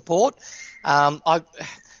ruck support.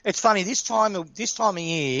 It's funny, this time of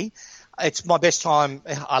year, it's my best time.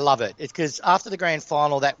 I love it. It's because after the grand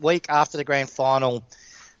final, that week after the grand final,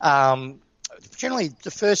 generally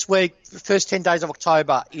the first 10 days of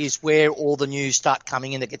October is where all the news start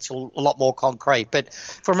coming in that gets a lot more concrete. But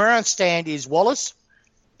from where I understand is Wallace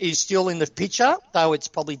is still in the picture, though it's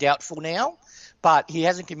probably doubtful now, but he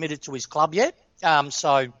hasn't committed to his club yet.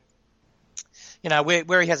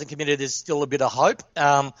 Where he hasn't committed, there's still a bit of hope.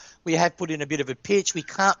 We have put in a bit of a pitch. We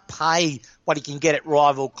can't pay what he can get at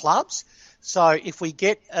rival clubs. So if we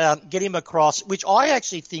get him across, which I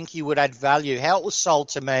actually think he would add value, how it was sold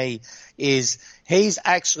to me is he's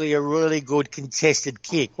actually a really good contested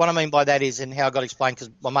kick. What I mean by that is, and how I got explained, because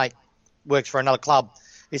my mate works for another club,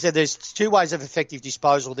 he said there's two ways of effective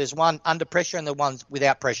disposal. There's one under pressure and the one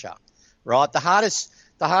without pressure, right? The hardest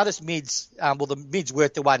mids, the mids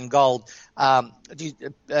worth the weight in gold,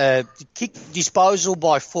 kick disposal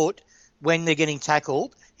by foot when they're getting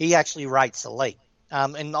tackled, he actually rates elite.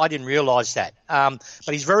 And I didn't realise that. But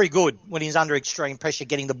he's very good when he's under extreme pressure,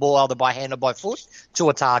 getting the ball either by hand or by foot to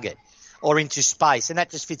a target or into space. And that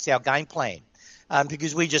just fits our game plan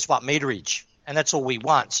because we just want meterage, and that's all we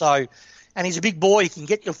want. So, and he's a big boy. He can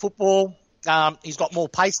get the football. He's got more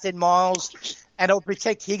pace than Miles. And it'll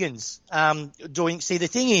protect Higgins. The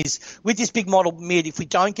thing is, with this big model mid, if we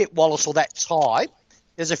don't get Wallace or that type,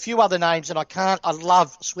 there's a few other names, and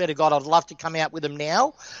swear to God, I'd love to come out with them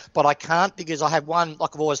now, but I can't because I have one,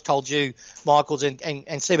 like I've always told you, Michaels, and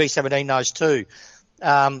CB17 knows too.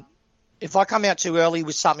 If I come out too early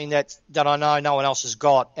with something that I know no one else has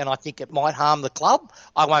got, and I think it might harm the club,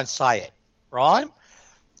 I won't say it, right?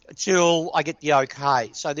 Till I get the okay.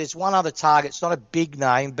 So there's one other target. It's not a big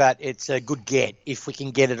name, but it's a good get if we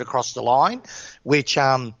can get it across the line, which,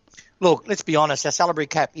 look, let's be honest, our salary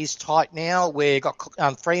cap is tight now. We've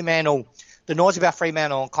got Fremantle, the noise about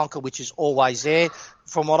Fremantle and Conker, which is always there.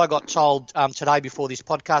 From what I got told today before this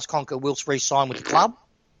podcast, Conker will re-sign with the club.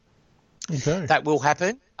 Okay. That will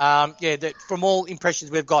happen. From all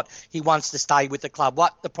impressions we've got, he wants to stay with the club.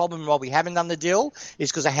 What the problem why we haven't done the deal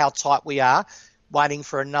is because of how tight we are, waiting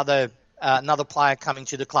for another player coming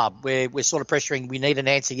to the club, where we're sort of pressuring we need an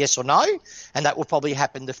answer yes or no, and that will probably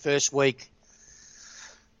happen the first week,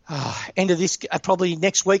 end of this, probably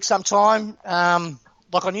next week sometime.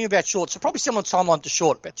 Like I knew about Short, so probably similar timeline to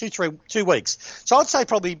Short, about 2 weeks. So I'd say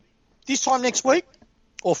probably this time next week,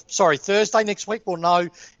 Thursday next week, we'll know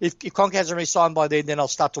if Conker hasn't re-signed by then I'll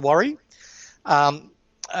start to worry.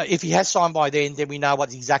 If he has signed by then we know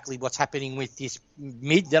exactly what's happening with this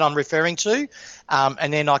mid that I'm referring to,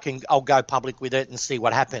 and then I'll go public with it and see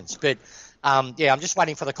what happens. But I'm just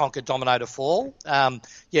waiting for the Conker domino to fall.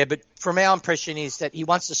 But from our impression is that he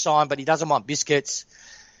wants to sign, but he doesn't want biscuits.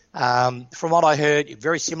 From what I heard,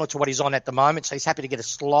 very similar to what he's on at the moment, so he's happy to get a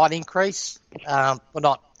slight increase, but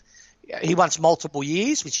not. He wants multiple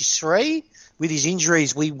years, which is 3, with his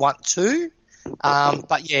injuries, we want to.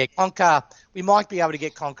 But yeah, Conker, we might be able to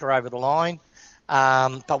get Conker over the line,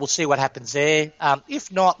 but we'll see what happens there.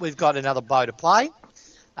 If not, we've got another bow to play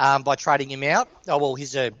by trading him out. Oh well,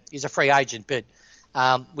 he's a free agent, but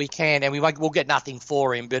we can, and we'll get nothing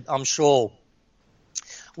for him. But I'm sure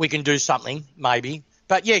we can do something, maybe.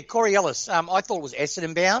 But yeah, Corey Ellis, I thought it was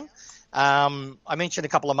Essendon bound. I mentioned a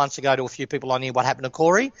couple of months ago to a few people on here what happened to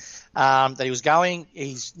Corey, that he was going.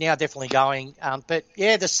 He's now definitely going. But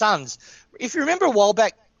yeah, the Suns. If you remember a while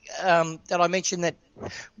back that I mentioned that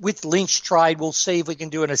with Lynch trade, we'll see if we can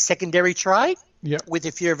do a secondary trade with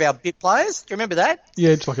a few of our bit players. Do you remember that? Yeah,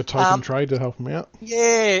 it's like a token trade to help them out.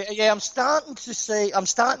 Yeah. I'm starting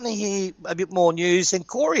to hear a bit more news. And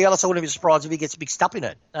Corey Ellis, I wouldn't be surprised if he gets mixed up in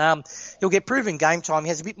it. He'll get proven game time. He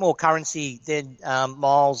has a bit more currency than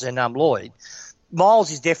Miles and Lloyd. Miles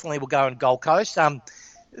is definitely will go on Gold Coast.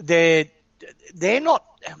 They're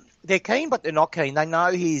keen, but they're not keen. They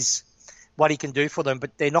know what he can do for them,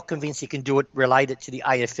 but they're not convinced he can do it related to the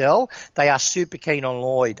AFL. They are super keen on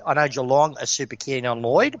Lloyd. I know Geelong are super keen on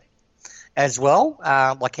Lloyd as well,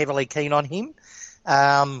 like heavily keen on him.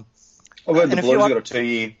 I've heard the Blues got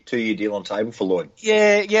a two-year deal on table for Lloyd.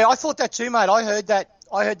 Yeah, I thought that too, mate. I heard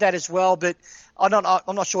that as well, but I'm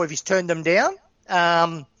not sure if he's turned them down.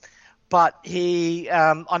 But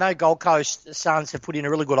I know Gold Coast Suns have put in a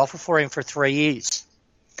really good offer for him for 3 years.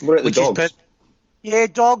 What about the Dogs? Yeah,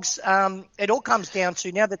 Dogs. It all comes down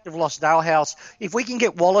to now that they've lost Dalehouse. If we can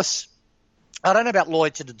get Wallace, I don't know about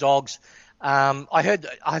Lloyd to the Dogs. I've heard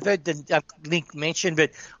the link mentioned,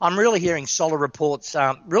 but I'm really hearing solid reports,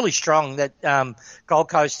 really strong that Gold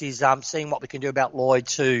Coast is seeing what we can do about Lloyd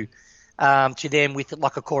to them with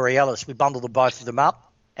like a Corey Ellis. We bundle the both of them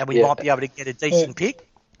up, and we might be able to get a decent pick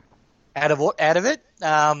out of it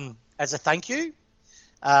as a thank you.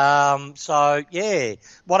 So yeah,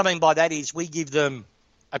 what I mean by that is we give them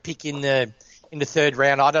a pick in the third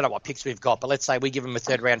round. I don't know what picks we've got, but let's say we give them a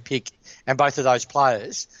third round pick and both of those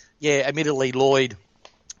players. Yeah, admittedly Lloyd,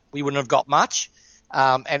 we wouldn't have got much,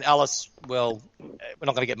 and Ellis, well, we're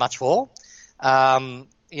not going to get much for. And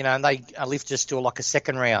they lift us to like a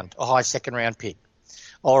high second round pick,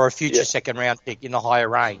 or a future second round pick in the higher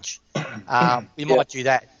range. We might do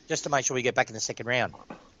that just to make sure we get back in the second round.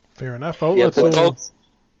 Fair enough.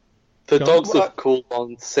 The Dogs have called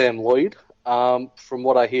on Sam Lloyd. From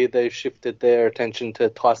what I hear, they've shifted their attention to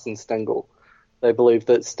Tyson Stengel. They believe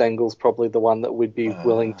that Stengel's probably the one that would be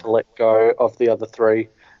willing to let go of the other three.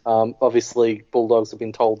 Obviously, Bulldogs have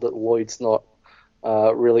been told that Lloyd's not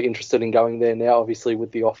really interested in going there now, obviously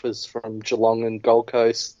with the offers from Geelong and Gold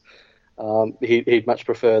Coast. He'd much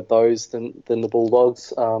prefer those than the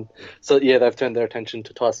Bulldogs. So, yeah, they've turned their attention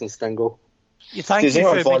to Tyson Stengel. Does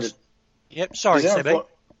anyone find it... Yep, sorry, CB.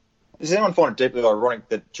 Does anyone find it deeply ironic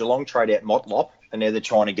that Geelong trade out Motlop and now they're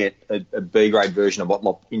trying to get a B-grade version of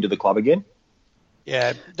Motlop into the club again?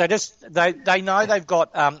 Yeah, they know they've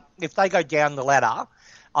got if they go down the ladder,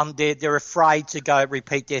 they're afraid to go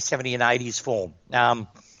repeat their 70 and 80s form.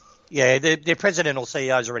 Their president or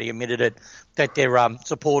CEO has already admitted it that their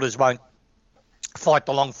supporters won't fight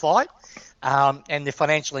the long fight, and they're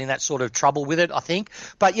financially in that sort of trouble with it, I think.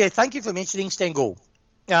 But yeah, thank you for mentioning Stengel.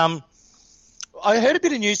 I heard a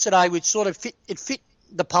bit of news today which sort of fit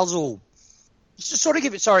the puzzle. Just sort of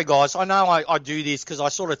give it. Sorry, guys. I know I do this because I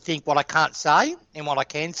sort of think what I can't say and what I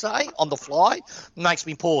can say on the fly makes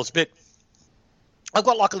me pause. But I've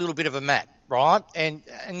got like a little bit of a map, right? And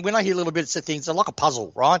when I hear little bits of things, they're like a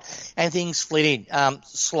puzzle, right? And things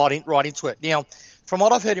slide in right into it. Now, from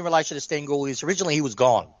what I've heard in relation to Stengel is originally he was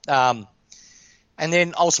gone. And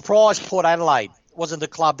then I was surprised Port Adelaide wasn't the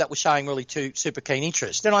club that was showing really super keen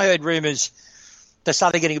interest. Then I heard rumours. They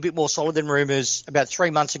started getting a bit more solid than rumours about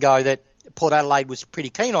 3 months ago that Port Adelaide was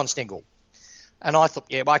pretty keen on Stengel. And I thought,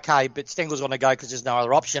 yeah, okay, but Stengel's going to go because there's no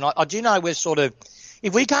other option. I do know we're sort of,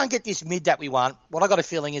 if we can't get this mid that we want, what I got a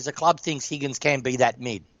feeling is the club thinks Higgins can be that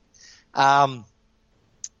mid.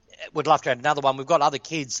 We'd love to have another one. We've got other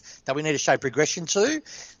kids that we need to show progression to.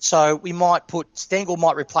 So we might Stengel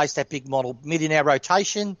might replace that big model mid in our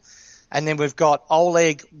rotation. And then we've got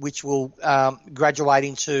Oleg, which will graduate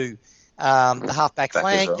into the halfback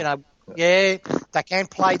flank, that can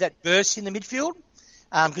play that burst in the midfield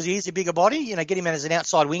because he is a bigger body. Get him as an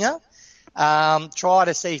outside winger. Try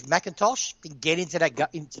to see if McIntosh can get into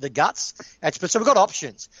the guts. So we've got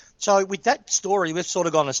options. So with that story, we've sort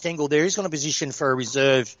of gone to Stengel. There is going to position for a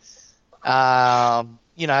reserve.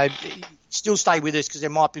 Still stay with us because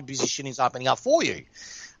there might be positionings opening up for you.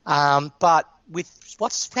 But with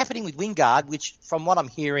what's happening with Wingard, which from what I'm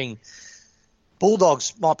hearing,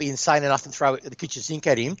 Bulldogs might be insane enough to throw the kitchen sink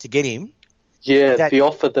at him to get him. Yeah, the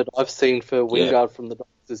offer that I've seen for Wingard from the Dogs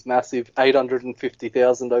is massive,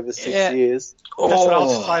 850,000 over 6 years. That's what I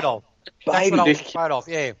was afraid of. That's what I was afraid of,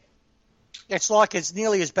 yeah. It's like it's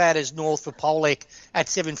nearly as bad as North for Polek at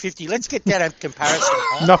 750. Let's get that in comparison.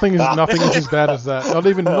 Right? Nothing is as bad as that. Not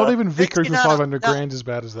even Vicarage with 500 grand is as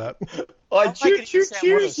bad as that. I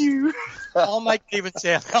choose you. I'll make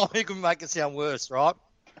it sound worse, right?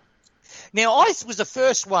 Now, I was the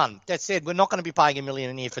first one that said we're not going to be paying $1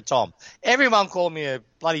 million a year for Tom. Everyone called me a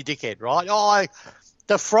bloody dickhead, right?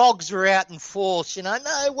 The Frogs were out in force, no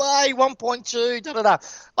way, 1.2, da-da-da.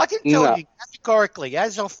 I can tell you categorically, I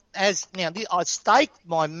staked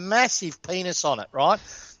my massive penis on it, right,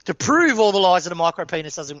 to prove all the lies that a micro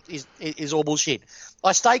penis is all bullshit.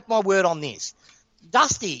 I staked my word on this.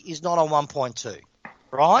 Dusty is not on 1.2,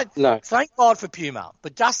 right? No. Thank God for Puma,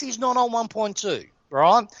 but Dusty's not on 1.2,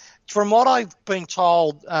 right? From what I've been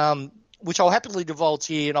told, which I'll happily divulge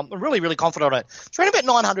here, and I'm really, really confident on it, it's around about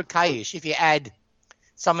 900K-ish if you add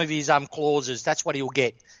some of his clauses. That's what he'll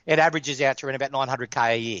get. It averages out to around about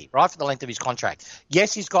 900K a year, right, for the length of his contract.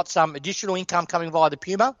 Yes, he's got some additional income coming via the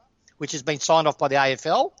Puma, which has been signed off by the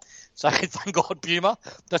AFL. So thank God, Puma.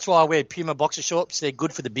 That's why I wear Puma boxer shorts. They're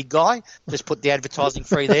good for the big guy. Just put the advertising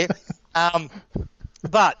free there.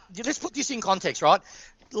 But let's put this in context, right?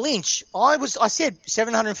 Lynch, I said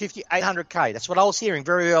 750, 800K. That's what I was hearing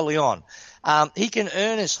very early on. He can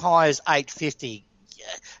earn as high as 850.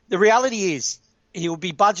 The reality is, he will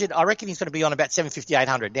be budget. I reckon he's going to be on about 750,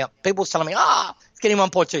 800. Now, people are telling me, it's getting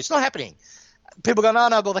 1.2. It's not happening. People go, no,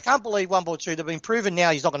 well, they can't believe 1.2. They've been proven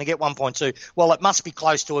now he's not going to get 1.2. Well, it must be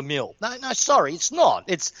close to $1 million. No, sorry, it's not.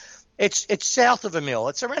 It's south of $1 million.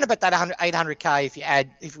 It's around about that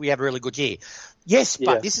 800K if we have a really good year. Yes,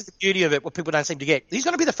 but this is the beauty of it, what people don't seem to get. He's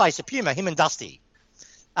going to be the face of Puma, him and Dusty.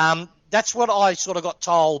 That's what I sort of got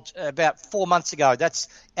told about 4 months ago. That's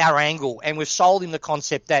our angle, and we've sold him the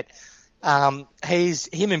concept that him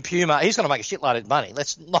and Puma, he's going to make a shitload of money.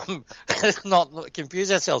 Let's not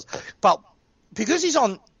confuse ourselves. But because he's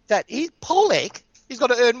on that, Polek, he's got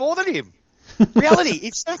to earn more than him. Reality,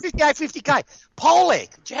 it's 50K.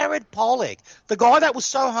 Jared Polek, the guy that was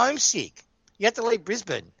so homesick, he had to leave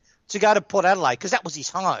Brisbane to go to Port Adelaide because that was his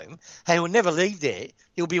home, and he would never leave there.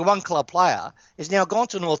 He'll be a one-club player. He's now gone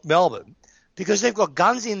to North Melbourne because they've got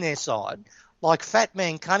guns in their side like Fat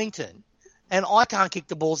Man Cunnington, and I can't kick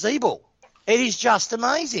the ball Zeeble. It is just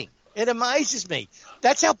amazing. It amazes me.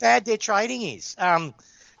 That's how bad their trading is. And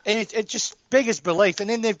it just beggars belief. And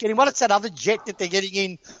then they're getting, what's that other jet that they're getting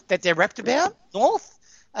in that they're rapped about? North?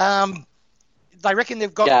 They reckon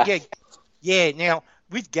they've got, now,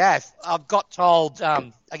 with Gaff, I've got told,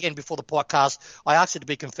 again, before the podcast, I asked it to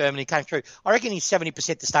be confirmed and he came through. I reckon he's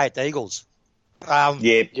 70% to stay at the Eagles.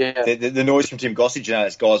 The noise from Tim Gossage,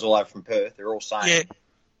 there's guys all over from Perth, they're all saying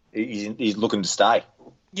he's looking to stay.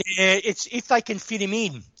 Yeah, it's if they can fit him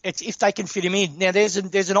in. Now, there's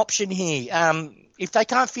an option here. If they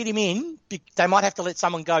can't fit him in, they might have to let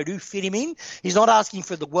someone go to fit him in. He's not asking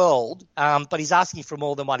for the world, but he's asking for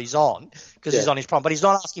more than what he's on because he's on his prime. But he's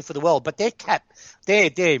not asking for the world. But they're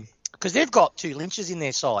because they've got two Lynches in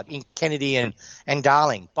their side, in Kennedy and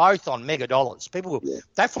Darling, both on mega dollars.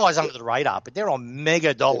 That flies under the radar, but they're on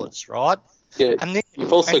mega dollars, right? Yeah, and then,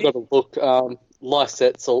 you've also got to look.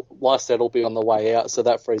 Lysett will be on the way out, so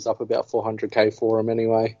that frees up about 400K for him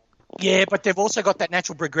anyway. Yeah, but they've also got that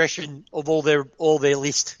natural progression of all their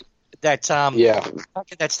list that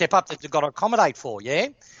that step up that they've got to accommodate for. Yeah,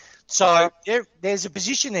 so there's a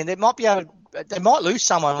position there. They might lose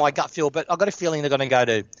someone, my gut feel, but I've got a feeling they're going to go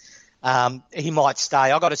to. He might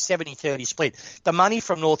stay. I've got a 70-30 split. The money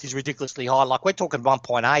from North is ridiculously high. Like we're talking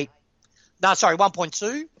 1.8. No, sorry,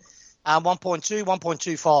 1.2, 1.2,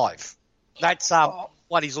 1.25. That's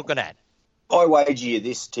what he's looking at. I wager you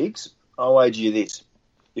this, Tiggs.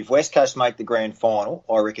 If West Coast make the grand final,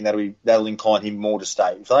 I reckon that'll incline him more to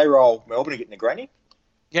stay. If they roll Melbourne and get in the granny,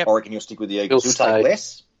 I reckon he'll stick with the Eagles. He'll take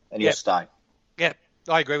less and he'll stay. Yep,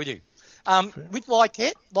 I agree with you. With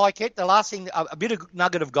Lyket, the last thing, a bit of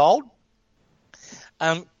nugget of gold.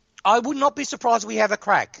 I would not be surprised if we have a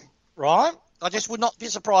crack, right? I just would not be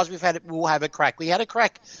surprised we'll have a crack. We had a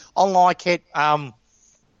crack on Lyket.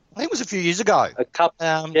 I think it was a few years ago. A couple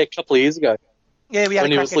of years ago. Yeah, we had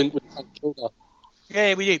when a he crack was linked with St Kilda.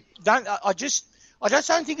 Yeah, we did. I just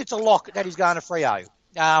don't think it's a lock that he's going to Freo,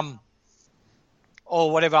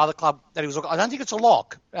 or whatever other club that he was. I don't think it's a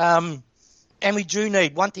lock. And we do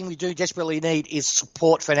need one thing. We do desperately need is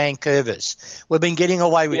support for Nankervis. We've been getting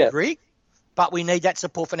away with Grigg, but we need that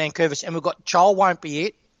support for Nankervis. And we've got Chol won't be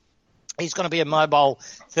it. He's going to be a mobile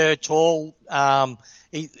third tall.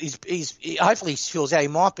 hopefully he feels out. He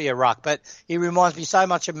might be a ruck, but he reminds me so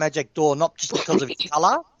much of Magic Daw, not just because of his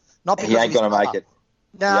colour, not because He ain't going to make it.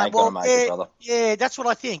 No, he ain't going to make it, brother. Yeah, that's what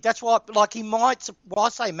I think. That's why, like, he might. Well, I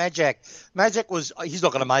say Magic he's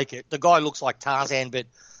not going to make it. The guy looks like Tarzan, but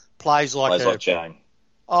plays like Jane.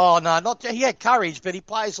 Oh no, he had courage, but he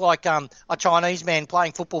plays like a Chinese man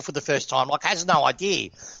playing football for the first time. Like, has no idea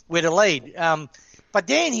where to lead. But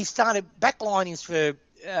then he started backline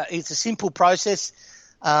it's a simple process.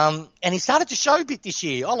 And he started to show a bit this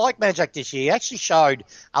year. I like Magic this year. He actually showed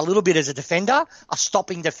a little bit as a defender, a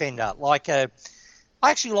stopping defender. I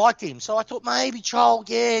actually liked him. So I thought maybe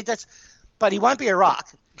Chol, but he won't be a ruck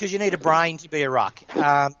because you need a brain to be a ruck.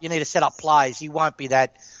 You need to set up plays. He won't be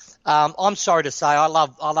that. I'm sorry to say, I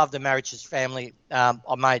love the Marich's family. I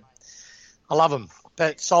love them,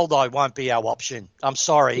 but Soldo won't be our option. I'm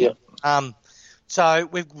sorry. Yeah. So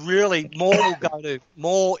we've really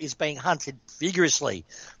Moore is being hunted vigorously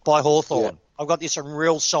by Hawthorn. Yeah. I've got this some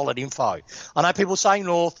real solid info. I know people saying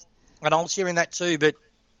North, and I was hearing that too, but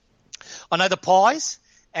I know the Pies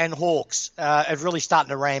and Hawks are really starting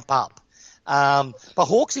to ramp up. But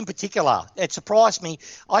Hawks in particular, it surprised me.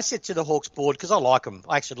 I said to the Hawks board, because I like them.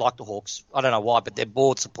 I actually like the Hawks. I don't know why, but their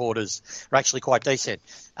board supporters are actually quite decent.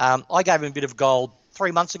 I gave them a bit of gold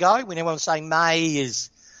 3 months ago when everyone was saying May is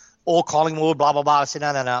all Collingwood, blah, blah, blah. I said,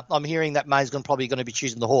 no. I'm hearing that May's probably going to be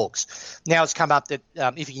choosing the Hawks. Now it's come up that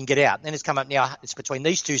if he can get out, then it's come up now it's between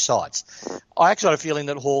these two sides. I actually have a feeling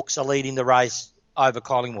that Hawks are leading the race over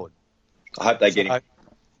Collingwood. I hope they get him.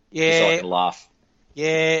 Yeah. So I can laugh.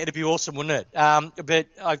 Yeah, it'd be awesome, wouldn't it? But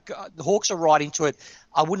the Hawks are right into it.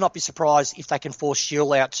 I would not be surprised if they can force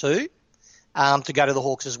Shield out too, to go to the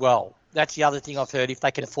Hawks as well. That's the other thing I've heard, if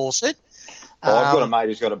they can force it. Well, I've got a mate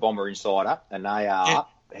who's got a Bomber insider, and they are... Yeah.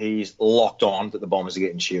 He's locked on that the Bombers are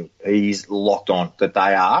getting Shield. He's locked on that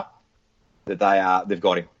they've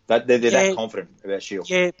got him. They're that confident about Shield.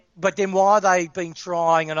 Yeah, but then why are they been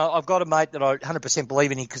trying? And I've got a mate that I 100%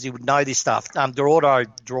 believe in him because he would know this stuff.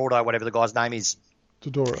 Dorado, whatever the guy's name is.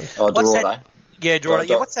 Dorado. Oh, Dorado. Yeah, Dorado.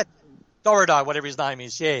 Yeah, what's that? Dorado, whatever his name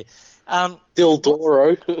is. Yeah.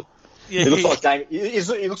 Doro. Yeah. He looks like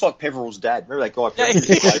he looks like Peveril's dad. Remember that guy?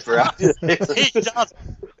 He does.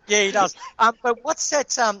 Yeah, he does. But what's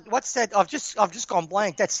that? I've just gone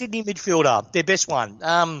blank. That Sydney midfielder, their best one.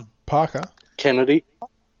 Parker. Kennedy.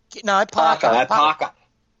 No, Parker. Parker.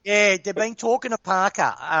 Yeah, they've been talking to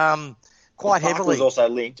Parker quite heavily.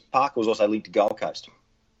 Parker was also linked to Gold Coast.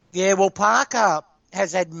 Yeah, well, Parker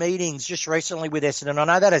has had meetings just recently with Essendon. I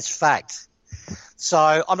know that as fact. So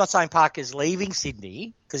I'm not saying Parker's leaving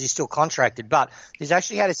Sydney because he's still contracted, but he's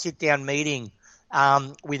actually had a sit-down meeting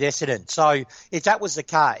with Essendon. So if that was the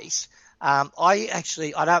case, I'd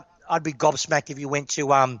be gobsmacked if you went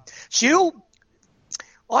to Shield.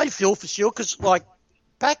 I feel for Shield because, like,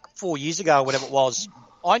 back 4 years ago, whatever it was,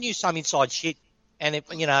 I knew some inside shit, and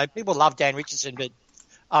people love Dan Richardson, but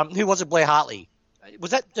who was it? Blair Hartley.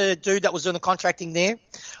 Was that the dude that was doing the contracting there?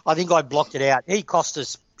 I think I blocked it out. He cost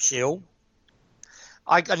us Shield.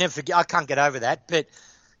 I never forget. I can't get over that. But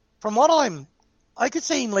from what I could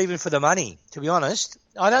see him leaving for the money, to be honest.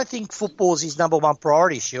 I don't think football's his number one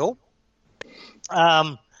priority, Shield.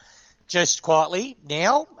 Just quietly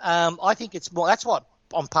now. I think it's more, that's what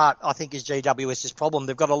on part I think is GWS's problem.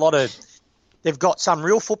 They've got some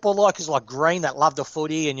real football likers like Green that love the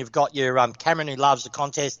footy, and you've got your Cameron who loves the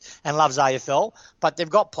contest and loves AFL, but they've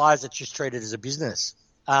got players that just treat it as a business.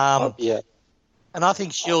 Yeah. And I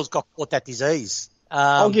think Shield's got that disease.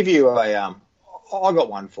 I'll give you I got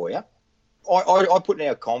one for you. I put in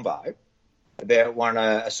our convo about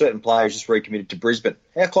a certain player who's just recommitted to Brisbane.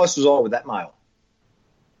 How close was I with that male?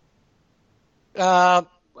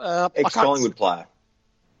 Ex-Collingwood player.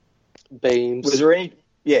 Beams. Was there any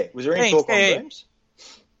talk on Beams?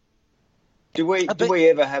 Did we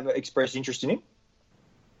ever express interest in him?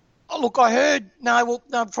 Oh, look, I heard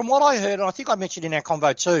from what I heard, and I think I mentioned in our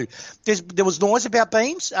convo too, there was noise about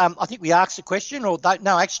Beams. I think we asked the question,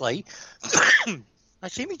 actually.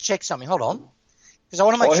 Let me check something. Hold on, because I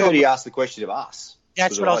want to make sure. I heard he asked the question of us.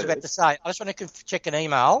 That's what I was about to say. I just want to check an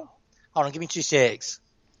email. Hold on, give me 2 secs.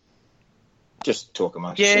 Just talk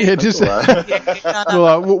amongst. Yeah, just.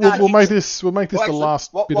 We'll make this the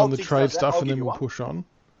last bit on the trade stuff, and then we'll push on.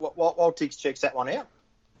 While Tiggs checks that one out,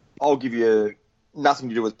 I'll give you nothing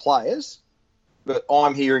to do with players, but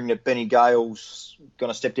I'm hearing that Benny Gale's going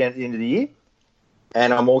to step down at the end of the year,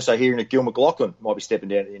 and I'm also hearing that Gil McLaughlin might be stepping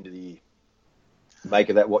down at the end of the year. Make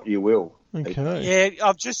of that what you will. Okay.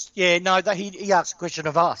 Yeah, he asked a question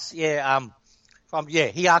of us. Yeah,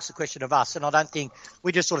 he asked a question of us, and I don't think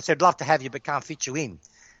we just sort of said, love to have you, but can't fit you in.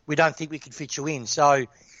 We don't think we can fit you in. So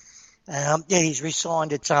He's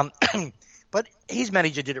re-signed at but his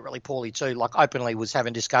manager did it really poorly too. Like openly was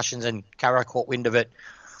having discussions, and Carro caught wind of it.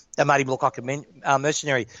 That made him look like a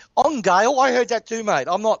mercenary. On Gale, I heard that too, mate.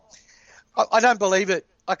 I don't believe it.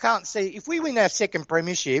 I can't see if we win our second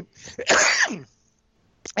premiership.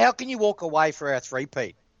 How can you walk away for our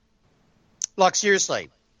three-peat? Like seriously.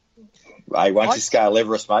 Hey, once you scale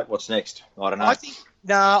Everest, mate, what's next? I don't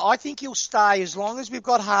know. I think he'll stay as long as we've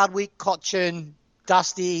got Hardwick, Cotchin,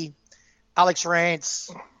 Dusty, Alex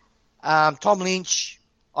Rance, Tom Lynch.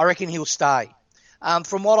 I reckon he'll stay.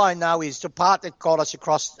 From what I know is the part that got us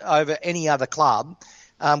across over any other club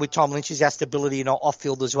with Tom Lynch is our stability in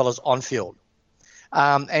off-field as well as on-field.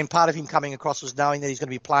 And part of him coming across was knowing that he's going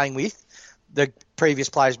to be playing with the previous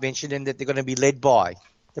players mentioned and that they're going to be led by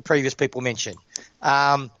the previous people mentioned.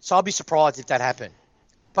 So I'd be surprised if that happened.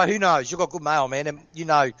 But who knows? You've got good mail, man. And,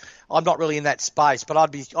 I'm not really in that space, but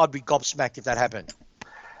I'd be gobsmacked if that happened.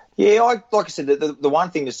 Yeah, like I said, the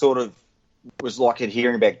one thing that sort of was like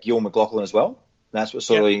hearing about Gil McLaughlin as well. That's what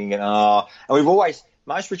sort of, and we've always,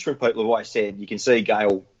 most Richmond people have always said, you can see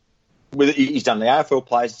Gale, he's done the AFL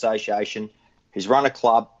Players Association, he's run a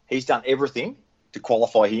club, he's done everything to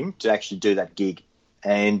qualify him to actually do that gig.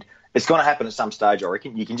 And it's going to happen at some stage, I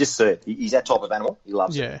reckon. You can just see it. He's that type of animal. He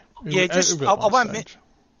loves it. Yeah,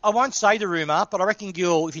 I won't say the rumour, but I reckon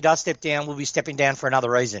Gil, if he does step down, will be stepping down for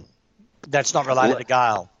another reason. That's not related to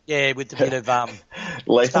Gale. Yeah, with a bit of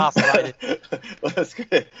staff related. That's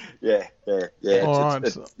good. Yeah. All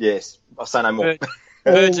right. Yes, I'll say no more.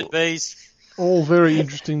 Birds and bees. All very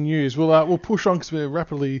interesting news. We'll push on because we're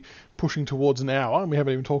rapidly pushing towards an hour, and we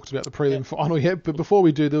haven't even talked about the prelim final yet. But before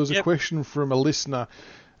we do, there was a question from a listener,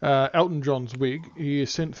 Elton John's wig. He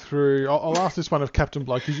sent through. I'll ask this one of Captain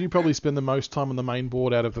Bloke, because you probably spend the most time on the main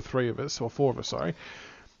board out of the three of us, or four of us, sorry.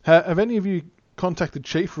 Have any of you contacted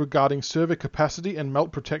Chief regarding server capacity and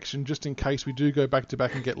melt protection, just in case we do go back to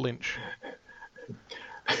back and get Lynch?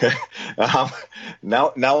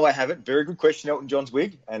 No, I haven't. Very good question, Elton John's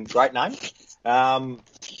wig, and great name.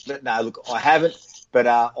 But no, look, I haven't. But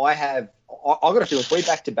I have. I've got a feeling if we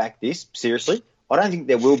back to back this seriously, I don't think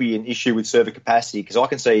there will be an issue with server capacity, because I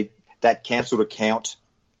can see that cancelled account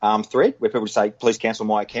thread where people say, "Please cancel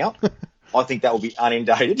my account." I think that will be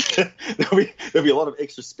inundated. there'll be a lot of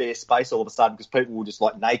extra spare space all of a sudden, because people will just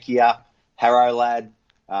like Nakia, Harrow Lad.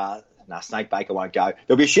 Snake Baker won't go.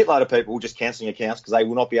 There'll be a shitload of people just cancelling accounts because they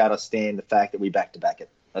will not be able to stand the fact that we back to back it.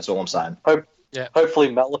 That's all I'm saying.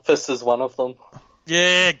 Hopefully Malefus is one of them.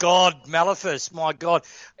 Yeah, God, Malefus, my God.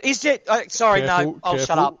 Is it? I'll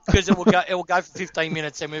shut up, because it will go for 15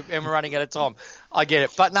 minutes and we're running out of time. I get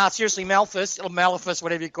it. But seriously, Malefus,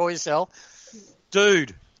 whatever you call yourself,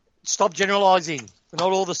 dude, stop generalising. We're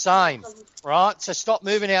not all the same, right? So stop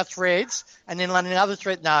moving our threads and then letting another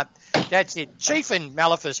thread. No, that's it. Chief and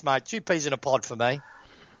Malefus, mate, 2 peas in a pod for me.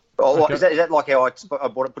 Oh, okay. Is that like how I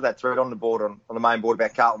put that thread on the board on the main board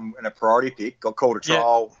about Carlton and a priority pick, got called a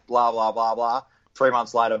trial, blah, blah, blah, blah. 3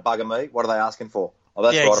 months later, bugger me. What are they asking for? Oh,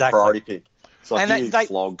 that's exactly. A priority pick. It's like they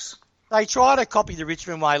flogs. They try to copy the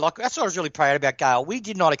Richmond way. Like, that's what I was really proud about Gale. We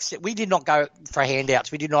did not go for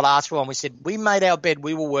handouts. We did not ask for one. We said, we made our bed,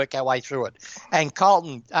 we will work our way through it. And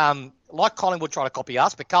Carlton, like Collingwood try to copy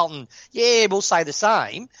us, but Carlton, we'll say the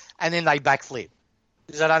same, and then they backflip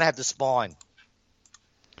because they don't have the spine.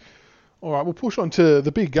 All right, we'll push on to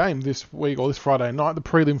the big game this week, or this Friday night, the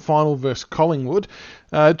prelim final versus Collingwood.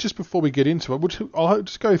 Just before we get into it, I'll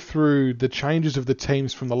just go through the changes of the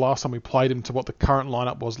teams from the last time we played them to what the current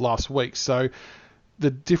lineup was last week. So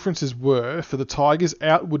the differences were, for the Tigers,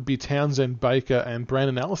 out would be Townsend, Baker and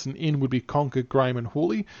Brandon Allison. In would be Conker, Graham and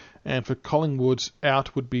Hooley. And for Collingwood's,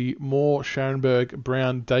 out would be Moore, Scharenberg,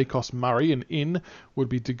 Brown, Dacos, Murray. And in would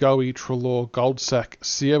be DeGoey, Treloar, Goldsack,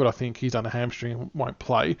 Sear, but I think he's done a hamstring and won't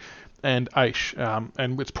play. And Aish,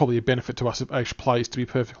 and it's probably a benefit to us if Aish plays, to be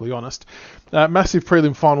perfectly honest. Massive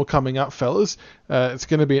prelim final coming up, fellas. It's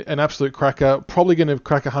going to be an absolute cracker. Probably going to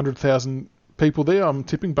crack 100,000 people there, I'm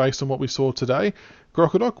tipping, based on what we saw today.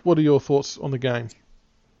 Grokodoc, what are your thoughts on the game?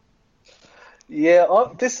 Yeah,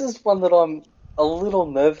 this is one that I'm a little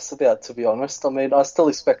nervous about, to be honest. I mean, I still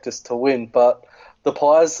expect us to win, but the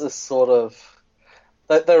Pies are sort of...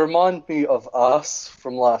 They remind me of us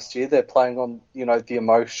from last year. They're playing on, the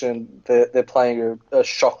emotion. They're playing a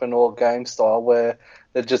shock and awe game style where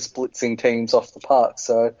they're just blitzing teams off the park.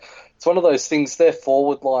 So it's one of those things. Their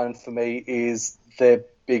forward line for me is their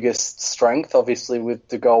biggest strength, obviously with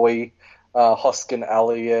DeGoey, Hoskin,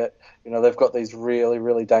 Elliott. They've got these really,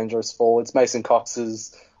 really dangerous forwards. Mason Cox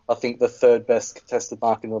is I think, the third best contested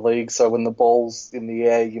mark in the league. So when the ball's in the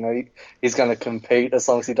air, you know, he's going to compete as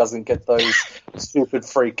long as he doesn't get those stupid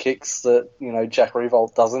free kicks that, you know, Jack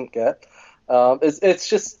Riewoldt doesn't get. It's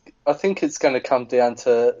just, I think it's going to come down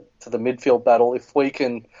to the midfield battle. If we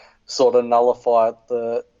can sort of nullify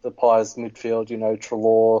the Pies midfield, you know,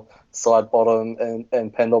 Treloar, Sidebottom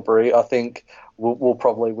and Pendlebury, I think we'll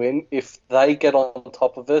probably win. If they get on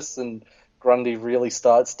top of us and Grundy really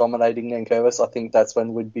starts dominating Nankervis, I think that's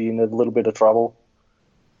when we'd be in a little bit of trouble.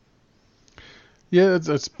 Yeah,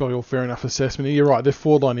 that's probably all fair enough assessment. You're right, their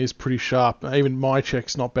forward line is pretty sharp. Even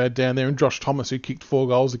Mychek's not bad down there, and Josh Thomas, who kicked 4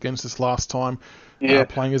 goals against us last time,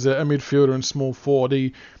 playing as a midfielder and small forward,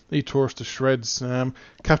 he tore us to shreds.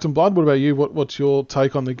 Captain Blood, what about you? What's your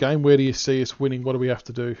take on the game? Where do you see us winning? What do we have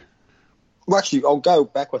to do? Well, actually, I'll go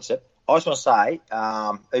back one step. I just want to say,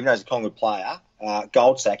 even as a Collingwood player,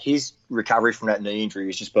 Goldsack, his recovery from that knee injury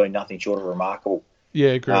has just been nothing short of remarkable. Yeah,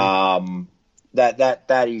 agree.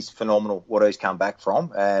 That is phenomenal what he's come back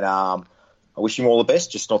from, and I wish him all the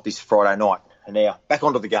best. Just not this Friday night. And now back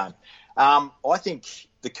onto the game. I think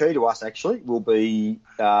the key to us actually will be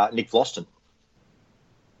Nick Vlastuin.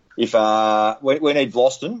 If we need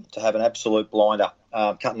Vlastuin to have an absolute blinder,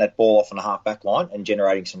 cutting that ball off on the half back line and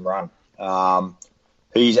generating some run.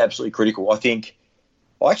 He's absolutely critical. I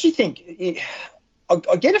actually think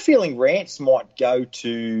I get a feeling Rance might go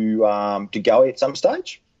to Goey at some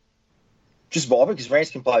stage. Just vibe because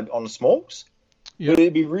Rance can play on the smalls. Yep. But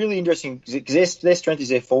it'd be really interesting because their strength is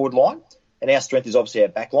their forward line, and our strength is obviously our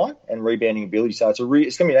back line and rebounding ability. So it's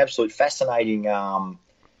going to be an absolute fascinating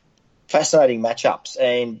matchups.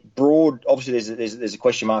 And Broad, obviously, there's a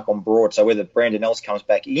question mark on Broad. So whether Brandon Ellis comes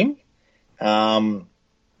back in,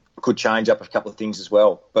 could change up a couple of things as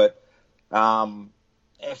well. But our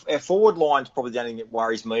forward line's probably the only thing that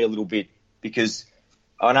worries me a little bit because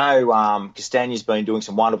I know Castagne's been doing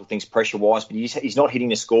some wonderful things pressure-wise, but he's not hitting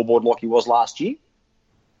the scoreboard like he was last year.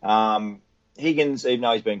 Higgins, even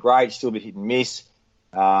though he's been great, he's still a bit hit and miss.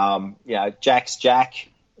 Jack's Jack.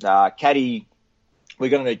 Caddy,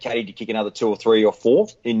 we're going to need Caddy to kick another 2 or 3 or 4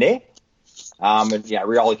 in there.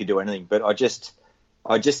 Rioli could do anything, but I just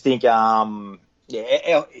think our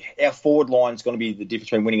forward line's going to be the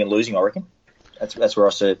difference between winning and losing, I reckon. That's where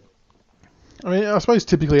I see it. I mean, I suppose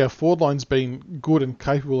typically our forward line's been good and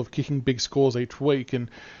capable of kicking big scores each week,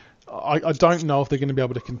 and I don't know if they're going to be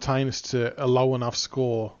able to contain us to a low enough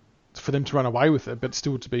score for them to run away with it, but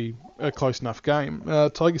still to be a close enough game.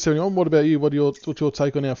 Tiger71, what about you? What's your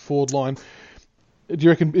take on our forward line? Do you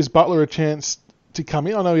reckon, is Butler a chance to come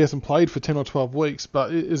in? I know he hasn't played for 10 or 12 weeks,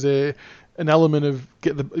 but is there an element of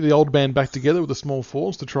get the old band back together with the small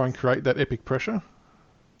forwards to try and create that epic pressure?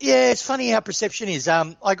 Yeah, it's funny how perception is.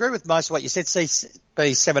 I agree with most of what you said,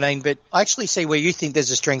 CB17, but I actually see where you think there's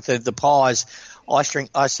a strength of the Pies. I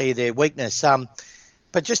see their weakness.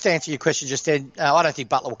 But just to answer your question just then, I don't think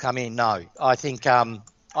Butler will come in, no. I think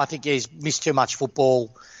he's missed too much football.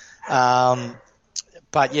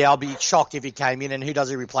 But, yeah, I'll be shocked if he came in, and who does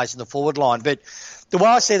he replace in the forward line? But the way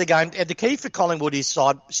I see the game, the key for Collingwood is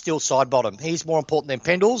still Sidebottom. He's more important than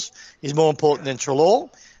Pendles. He's more important than Treloar.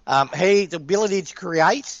 The ability to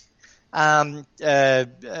create positive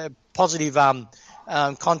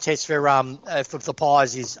contests for the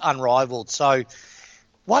Pies is unrivaled. So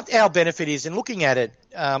what our benefit is in looking at it,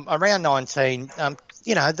 around 19,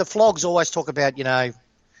 the flogs always talk about,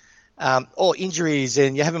 injuries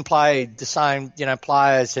and you haven't played the same,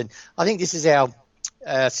 players. And I think this is our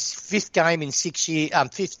 5th game in 6 years.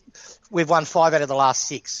 We've won 5 out of the last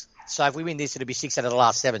 6. So if we win this, it'll be 6 out of the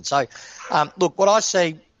last 7. So, look, what I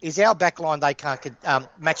see is our back line, they can't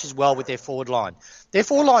matches well with their forward line. Their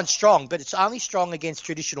forward line's strong, but it's only strong against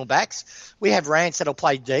traditional backs. We have Rance that'll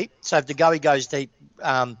play deep. So if De Goey goes deep,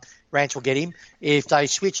 Rance will get him. If they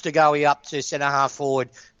switch De Goey up to centre-half forward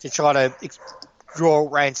to try to draw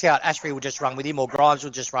Rance out, Ashby will just run with him or Grimes will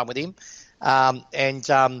just run with him.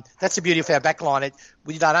 That's the beauty of our back line.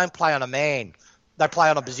 They don't play on a man. They play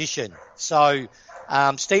on a position. So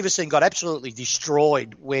Stevenson got absolutely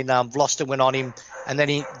destroyed when Vlastuin went on him, and then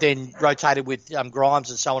he rotated with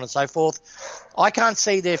Grimes and so on and so forth. I can't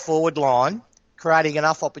see their forward line creating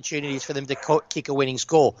enough opportunities for them to kick a winning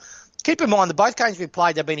score. Keep in mind, the both games we've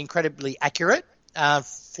played have been incredibly accurate,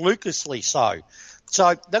 flukelessly so.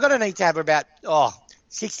 So they're going to need to have about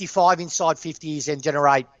 65 inside 50s and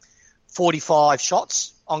generate 45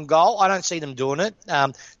 shots on goal. I don't see them doing it.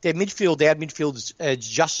 Our midfield is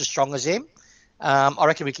just as strong as them. I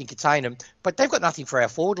reckon we can contain them. But they've got nothing for our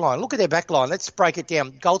forward line. Look at their back line. Let's break it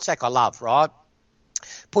down. Goldsack I love, right?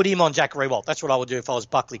 Put him on Jack Riewoldt. That's what I would do if I was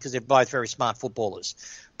Buckley because they're both very smart footballers.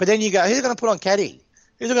 But then you go, who's going to put on Caddy?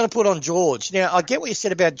 Who's they going to put on George? Now, I get what you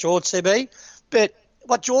said about George, CB, but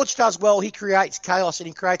what George does well, he creates chaos and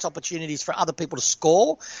he creates opportunities for other people to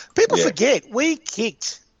score. People forget we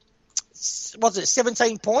kicked,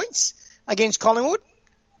 17 points against Collingwood?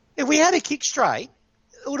 If we had a kick straight,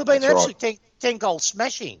 it would have been an absolute 10-goal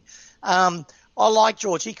smashing. I like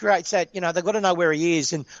George. He creates that, they've got to know where he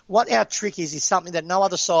is. And what our trick is something that no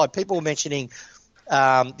other side, people were mentioning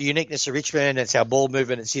the uniqueness of Richmond, it's our ball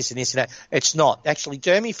movement, it's this and this and that. It's not. Actually,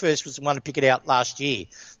 Dermy first was the one to pick it out last year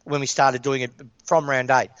when we started doing it from round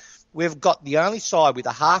 8. We've got the only side with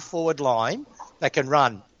a half-forward line that can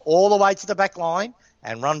run all the way to the back line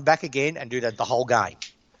and run back again and do that the whole game.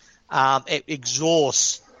 It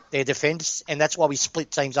exhausts their defence, and that's why we split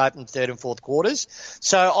teams open third and fourth quarters.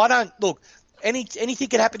 So I don't – look, anything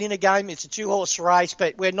can happen in a game. It's a two-horse race,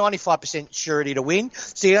 but we're 95% surety to win.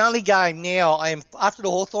 It's the only game now I am – after the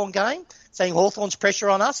Hawthorn game, saying Hawthorn's pressure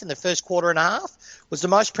on us in the first quarter and a half was the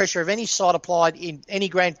most pressure of any side applied in any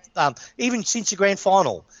grand even since the grand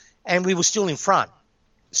final, and we were still in front.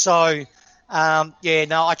 So –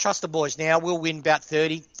 I trust the boys now. We'll win about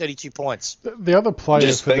 30, 32 points. The other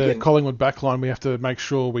player for the Collingwood backline we have to make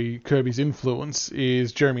sure we curb his influence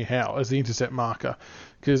is Jeremy Howe as the intercept marker.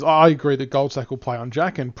 Because I agree that Goldsack will play on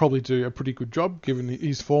Jack and probably do a pretty good job given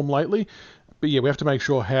his form lately. But we have to make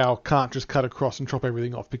sure Howe can't just cut across and chop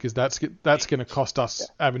everything off because that's going to cost us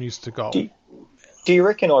avenues to goal. Do you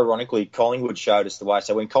reckon, ironically, Collingwood showed us the way?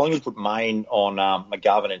 So when Collingwood put Mayne on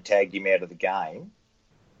McGovern and tagged him out of the game,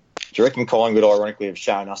 do you reckon Collingwood ironically have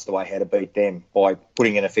shown us the way how to beat them by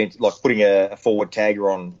putting a forward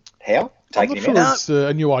tagger on Howe, taking him out? It's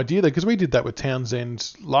a new idea there because we did that with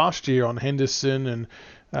Townsend last year on Henderson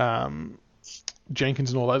and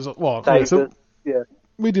Jenkins and all those. Well,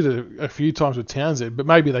 we did it a few times with Townsend, but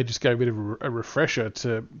maybe they just gave a bit of a refresher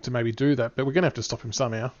to maybe do that. But we're going to have to stop him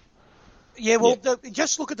somehow. Yeah, well,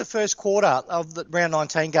 just look at the first quarter of the round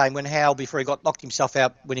 19 game when Howe, before he knocked himself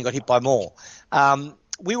out when he got hit by Moore.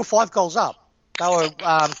 We were 5 goals up. They were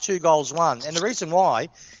 2 goals won. And the reason why,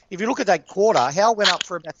 if you look at that quarter, Howe went up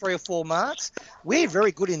for about 3 or 4 marks. We're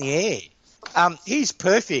very good in the air. He's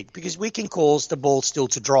perfect because we can cause the ball still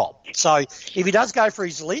to drop. So if he does go for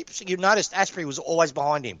his leaps, you've noticed Asprey was always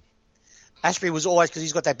behind him. Asprey was always, because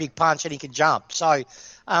he's got that big punch and he can jump. So I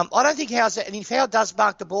don't think Howe's, and if Howe does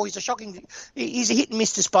mark the ball, he's a hit and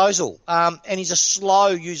miss disposal. And he's a slow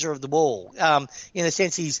user of the ball. In the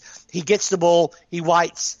sense he gets the ball, he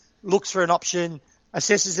waits, looks for an option,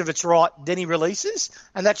 assesses if it's right, then he releases,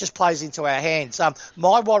 and that just plays into our hands.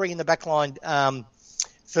 My worry in the back line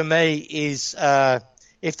for me is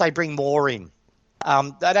if they bring Moore in.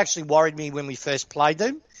 That actually worried me when we first played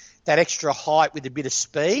them. That extra height with a bit of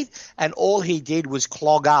speed, and all he did was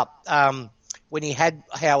clog up when he had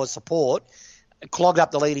Howe as support, clog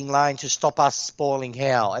up the leading lane to stop us spoiling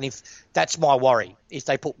Howe. And if that's my worry, if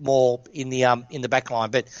they put more in the back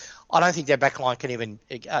line, but I don't think their back line can even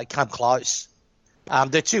come close.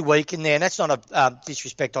 They're too weak in there, and that's not a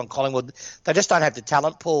disrespect on Collingwood. They just don't have the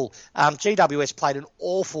talent pool. GWS played an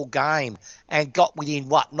awful game and got within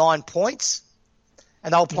 9 points.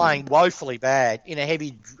 And they were playing woefully bad in a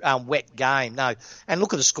heavy, wet game. No, and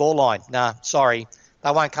look at the scoreline. No, sorry, they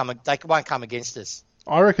won't come against us.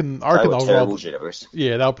 I reckon they'll roll.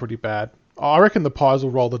 Yeah, they were pretty bad. I reckon the Pies will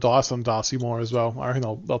roll the dice on Darcy Moore as well. I reckon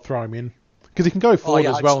they'll throw him in because he can go forward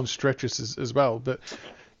as well and stretch us as well. But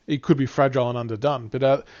he could be fragile and underdone.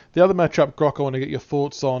 But the other matchup, Grock, I want to get your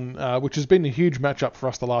thoughts on, which has been a huge matchup for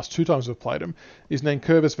us the last 2 times we've played him, is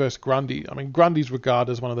Nankervis versus Grundy. I mean, Grundy's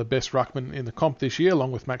regarded as one of the best ruckmen in the comp this year,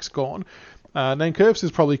 along with Max Gawn. Nankervis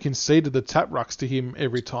has probably conceded the tap rucks to him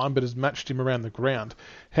every time, but has matched him around the ground.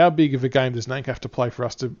 How big of a game does Nank have to play for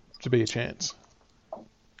us to be a chance?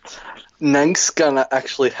 Nank's going to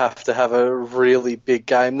actually have to have a really big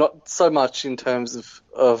game, not so much in terms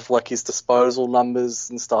of like his disposal numbers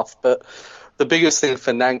and stuff, but the biggest thing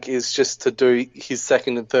for Nank is just to do his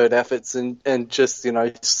second and third efforts and just,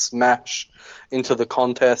 smash into the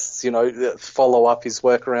contests, follow up his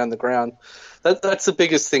work around the ground. That's the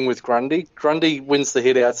biggest thing with Grundy. Grundy wins the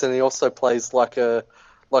hitouts and he also plays like a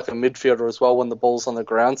midfielder as well when the ball's on the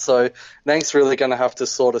ground. So Nank's really going to have to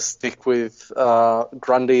sort of stick with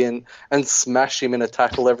Grundy and smash him in a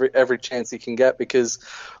tackle every chance he can get, because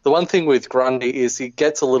the one thing with Grundy is he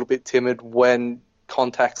gets a little bit timid when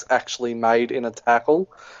contact's actually made in a tackle.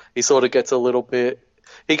 He sort of gets a little bit...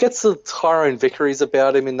 He gets the Tyrone Vickeries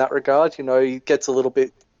about him in that regard. He gets a little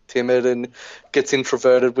bit timid and gets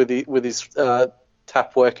introverted with his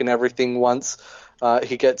tap work and everything once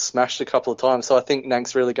he gets smashed a couple of times. So I think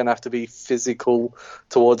Nank's really going to have to be physical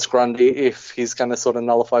towards Grundy if he's going to sort of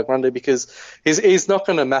nullify Grundy, because he's not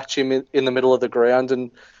going to match him in the middle of the ground,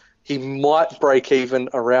 and he might break even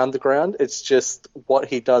around the ground. It's just what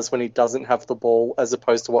he does when he doesn't have the ball, as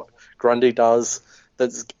opposed to what Grundy does.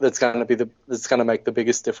 That's going to make the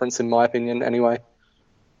biggest difference, in my opinion, anyway.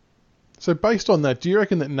 So based on that, do you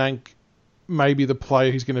reckon that Nank may be the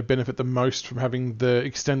player who's going to benefit the most from having the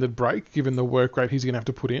extended break, given the work rate he's going to have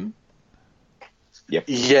to put in? Yep.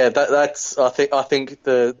 Yeah, that's. I think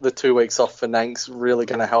the 2 weeks off for Nank's really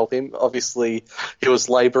going to help him. Obviously, he was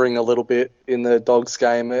labouring a little bit in the Dogs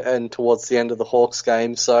game and towards the end of the Hawks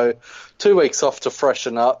game. So 2 weeks off to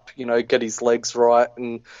freshen up, get his legs right,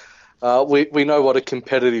 and we know what a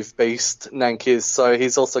competitive beast Nank is. So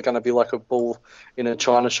he's also going to be like a bull in a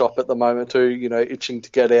china shop at the moment too, itching to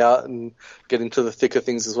get out and get into the thick of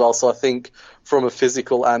things as well. So I think from a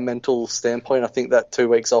physical and mental standpoint, I think that 2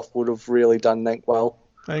 weeks off would have really done Nank well.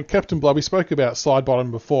 And Captain Blood, we spoke about Sidebottom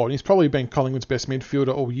before, and he's probably been Collingwood's best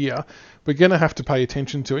midfielder all year. We're going to have to pay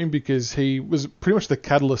attention to him because he was pretty much the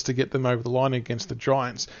catalyst to get them over the line against the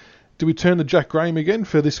Giants. Do we turn to Jack Graham again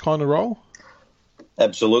for this kind of role?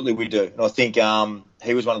 Absolutely, we do. And I think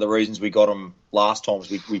he was one of the reasons we got him last time. Was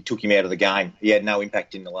we took him out of the game. He had no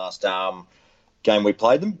impact in the last game we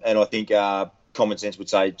played them. And I think common sense would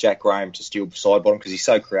say Jack Graham to steal Sidebottom because he's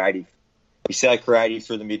so creative. He's so creative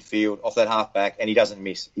through the midfield, off that half-back, and he doesn't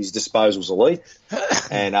miss. His disposal's elite.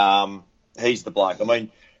 And he's the bloke. I mean,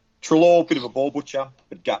 Treloar, bit of a ball butcher,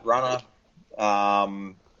 but gut runner.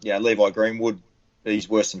 Levi Greenwood, he's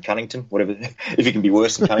worse than Cunnington, whatever. If he can be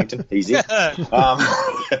worse than Cunnington, he's it.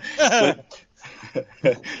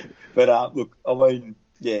 But look, I mean,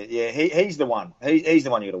 he's the one. He's the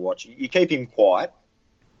one you got to watch. You keep him quiet.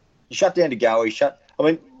 You shut down De Goey.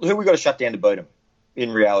 Who we got to shut down to beat him? In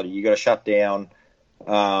reality, you got to shut down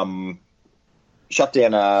De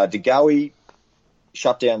Goey,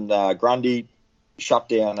 shut down Grundy, shut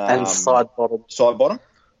down and Sidebottom.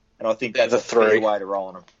 And I think that's the a fair three way to roll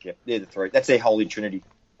on them. Yeah, they're the three. That's their holy trinity.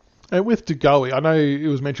 And with De Goey, I know it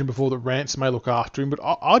was mentioned before that Rance may look after him, but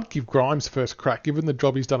I'd give Grimes first crack, given the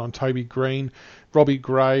job he's done on Toby Green, Robbie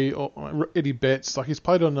Gray, or Eddie Betts. Like, he's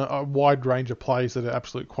played on a wide range of plays that are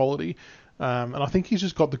absolute quality. And I think he's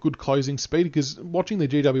just got the good closing speed, because watching the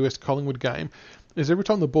GWS Collingwood game, is every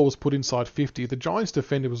time the ball was put inside 50, the Giants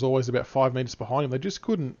defender was always about 5 metres behind him. They just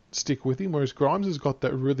couldn't stick with him, whereas Grimes has got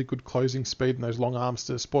that really good closing speed and those long arms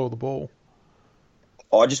to spoil the ball.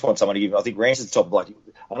 I just want someone to give him. I think Rance is the top of like.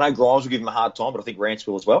 I know Grimes will give him a hard time, but I think Rance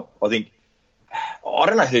will as well. I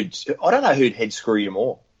don't know who'd head screw you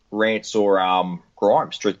more, Rance or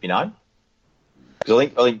Grimes. Truth be known, because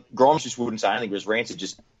I think Grimes just wouldn't say anything, whereas Rance would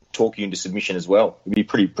just talk you into submission as well. It'd be a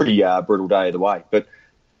pretty brutal day either way. But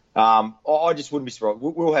I just wouldn't be surprised.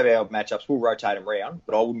 We'll have our matchups. We'll rotate them around,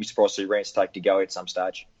 but I wouldn't be surprised to see Rance take De Goey at some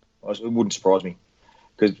stage. It wouldn't surprise me.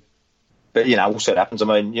 But we'll see what happens. I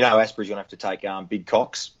mean, Asprey's going to have to take Big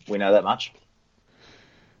Cox. We know that much.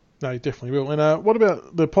 No, he definitely will. And what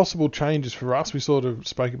about the possible changes for us? We sort of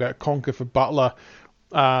spoke about Conker for Butler.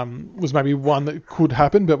 Was maybe one that could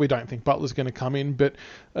happen, but we don't think Butler's going to come in. But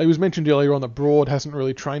it was mentioned earlier on that Broad hasn't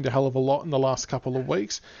really trained a hell of a lot in the last couple of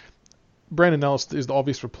weeks. Brandon Ellis is the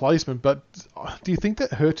obvious replacement, but do you think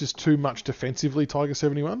that hurts us too much defensively, Tiger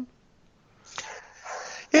 71?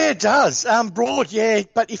 Yeah, it does. Broad, yeah,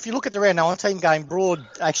 but if you look at the round 19 game, Broad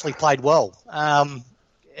actually played well.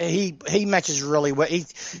 He matches really well.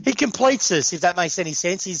 He completes us, if that makes any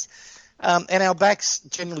sense. And our backs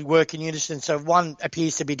generally work in unison, so if one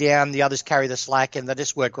appears to be down, the others carry the slack, and they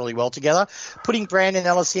just work really well together. Putting Brandon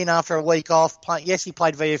Ellis in after a week off, yes, he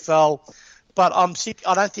played VFL, but I'm sick.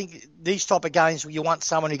 I don't think these type of games where you want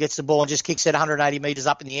someone who gets the ball and just kicks it 180 metres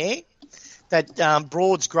up in the air. That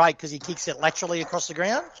Broad's great because he kicks it laterally across the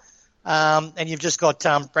ground, and you've just got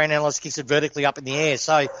Brandon Ellis kicks it vertically up in the air.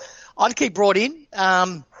 So I'd keep Broad in.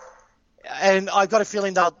 And I've got a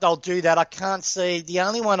feeling they'll do that. I can't see the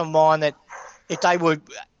only one of mine that if they were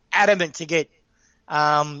adamant to get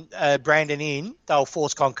Brandon in, they'll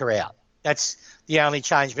force Conker out. That's the only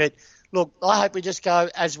change. But look, I hope we just go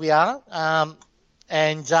as we are. Yeah.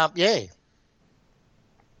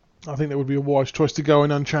 I think that would be a wise choice to go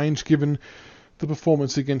in unchanged given the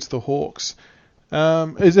performance against the Hawks.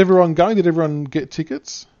 Is everyone going? Did everyone get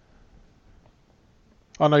tickets?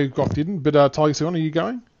 I know Goff didn't, but Tiger 7, are you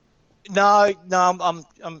going? No,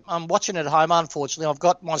 I'm watching at home, unfortunately. I've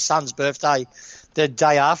got my son's birthday the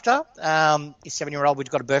day after. His 7-year-old, we've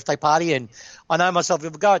got a birthday party, and I know myself,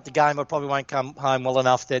 if I go at the game, I probably won't come home well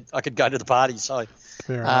enough that I could go to the party. So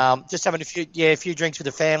just having a few drinks with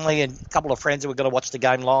the family and a couple of friends, and we're going to watch the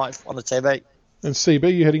game live on the TV. And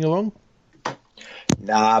CB, you heading along?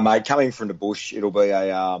 Nah, mate. Coming from the bush, it'll be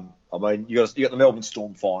a. I mean, you got the Melbourne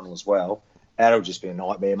Storm final as well. That'll just be a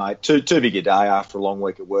nightmare, mate. Too big a day after a long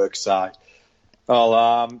week at work. So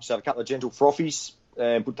I'll just have a couple of gentle frothies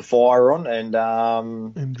and put the fire on and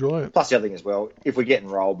enjoy it. Plus the other thing as well, if we're getting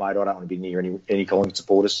rolled, mate, I don't want to be near any Collingwood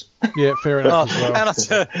supporters. Yeah, fair enough as well.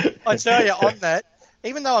 And I tell you on that,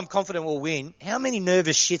 even though I'm confident we'll win, how many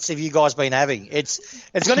nervous shits have you guys been having? It's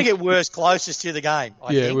going to get worse closest to the game.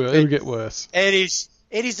 I think. It'll get worse. It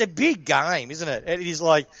is a big game, isn't it? It is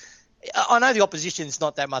like, I know the opposition's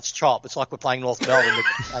not that much chop. It's like we're playing North Melbourne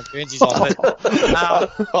with Guernseys on it.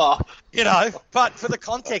 You know, but for the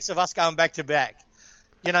context of us going back to back,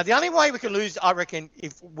 you know, the only way we can lose, I reckon,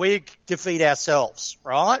 if we defeat ourselves,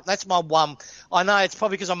 right? That's my one. I know it's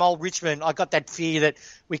probably because I'm old Richmond. I got that fear that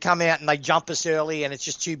we come out and they jump us early and it's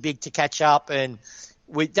just too big to catch up. And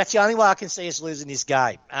that's the only way I can see us losing this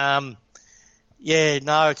game. Yeah,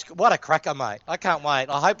 no, what a cracker, mate. I can't wait.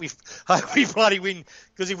 I hope we bloody win,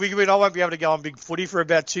 because if we win, I won't be able to go on big footy for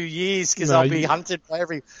about 2 years because I'll be hunted by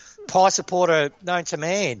every Pie supporter known to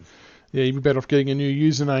man. Yeah, you'd be better off getting a new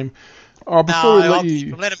username. All right, before we let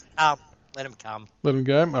you... Let him come. Let him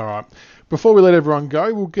go? All right. Before we let everyone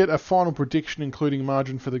go, we'll get a final prediction, including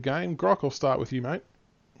margin for the game. Grock, I'll start with you, mate.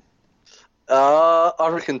 I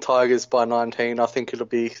reckon Tigers by 19. I think it'll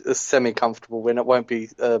be a semi-comfortable win. It won't be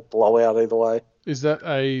a blowout either way. Is that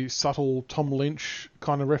a subtle Tom Lynch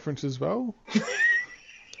kind of reference as well?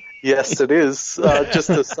 Yes, it is. Just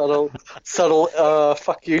a subtle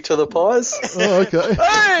fuck you to the Pies. Oh, okay.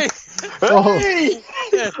 Hey! Oh. Hey!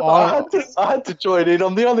 I had to join in.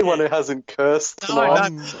 I'm the only one who hasn't cursed tonight.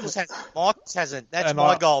 No, Marcus hasn't. That's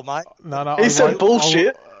my goal, mate. No, he said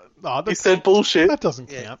bullshit. He said bullshit. That doesn't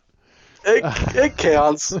count. It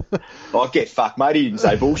counts. Oh, get fucked, mate. He didn't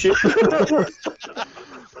say bullshit.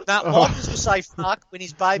 No, Marcus will say fuck when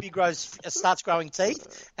his baby starts growing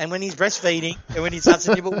teeth, and when he's breastfeeding, and when he starts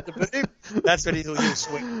to nibble with the boob, that's when he'll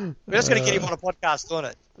swing. We're just going to get him on a podcast on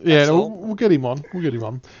it. Yeah, no, we'll get him on.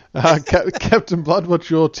 Captain Blood, what's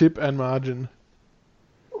your tip and margin?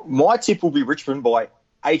 My tip will be Richmond by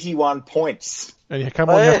 81 points. And come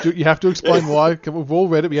on, you have to explain why. We've all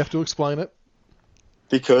read it, but you have to explain it.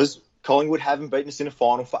 Because Collingwood haven't beaten us in a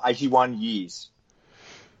final for 81 years.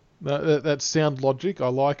 That's sound logic. I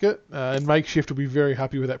like it. And Makeshift will be very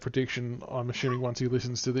happy with that prediction, I'm assuming, once he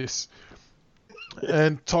listens to this.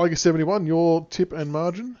 And Tiger71, your tip and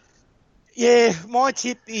margin? Yeah, my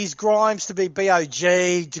tip is Grimes to be BOG,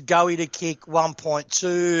 to Goey to kick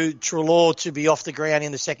 1.2, Treloar to be off the ground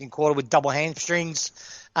in the second quarter with double hamstrings,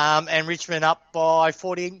 and Richmond up by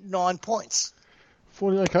 49 points.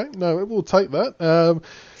 40, okay. No, we'll take that.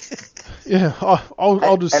 Yeah,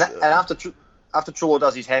 I'll just... And after Treloar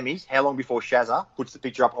does his hammies, how long before Shazza puts the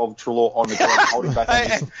picture up of Treloar on the ground holding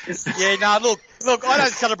back? Yeah, no, look, I don't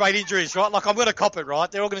celebrate injuries, right? Like, I'm going to cop it, right?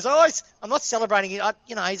 They're all going to say, I'm not celebrating it. I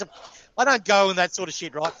don't go in that sort of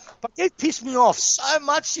shit, right? But it pissed me off so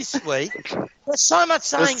much this week. There's so much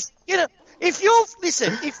saying, if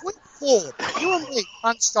we fought, you and me,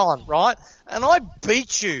 lunchtime, right? And I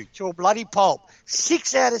beat you to a bloody pulp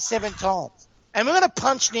 6 out of 7 times. And we're going to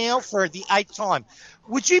punch now for the 8th time.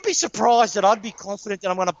 Would you be surprised that I'd be confident that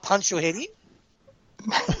I'm going to punch your head in?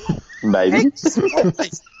 Maybe.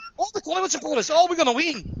 All the Collingwood supporters, we're going to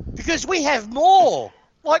win because we have more.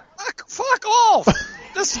 Like, fuck off.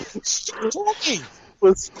 Just stop talking.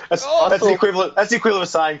 That's the equivalent. That's the equivalent of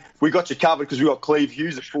saying we got you covered because we got Cleve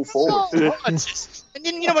Hughes at full forward. And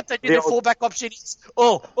then you know what they did? Their fallback option is,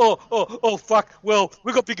 fuck. Well,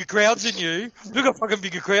 we got bigger crowds than you. We got fucking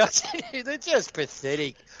bigger crowds than you. They're just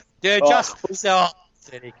pathetic. They're just so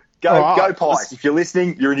pathetic. Go Pies! If you're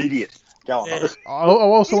listening, you're an idiot. Go on. Yeah. I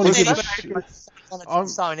also want to give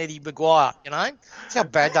Eddie Maguire. You know, that's how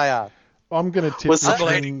bad they are. I'm going to tip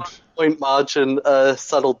Richmond. Point margin,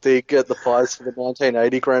 subtle dig at the Pies for the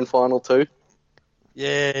 1980 grand final too.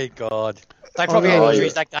 Yeah, God. They probably had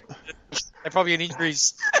injuries that game. They probably had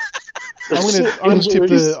injuries. I'm going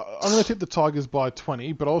to tip the Tigers by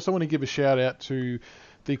 20, but I also want to give a shout out to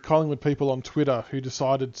the Collingwood people on Twitter who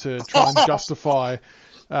decided to try and justify.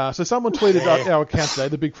 So someone tweeted our account today,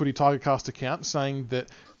 the Big Footy Tigercast account, saying that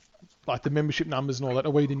like the membership numbers and all that,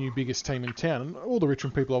 are we the new biggest team in town? And all the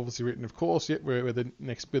Richmond people obviously written, of course, we're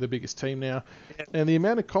the biggest team now. And the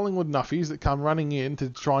amount of Collingwood nuffies that come running in to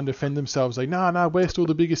try and defend themselves, like, no, we're still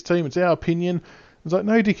the biggest team. It's our opinion. It's like,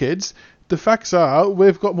 no, dickheads. The facts are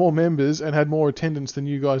we've got more members and had more attendance than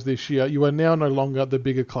you guys this year. You are now no longer the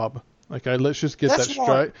bigger club. Okay, let's just get that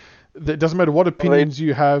straight. It doesn't matter what opinions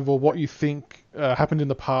you have or what you think happened in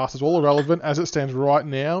the past. It's all irrelevant. As it stands right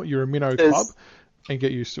now, you're a minnow club. and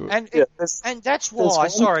get used to it. And that's why,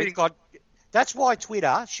 that's why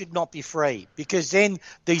Twitter should not be free, because then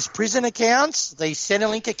these prison accounts, these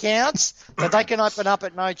Centrelink accounts that they can open up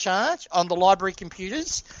at no charge on the library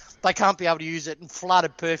computers, they can't be able to use it and flood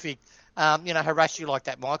it perfect, harass you like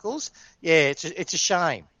that, Michaels. Yeah, it's a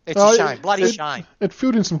shame. It's a shame, bloody shame. It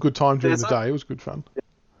filled in some good time during the day. It was good fun.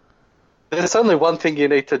 There's only one thing you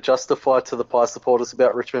need to justify to the Pies supporters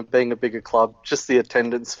about Richmond being a bigger club, just the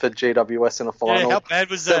attendance for GWS in a final. Yeah, how bad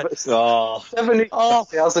was that?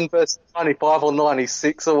 70,000 versus 95 or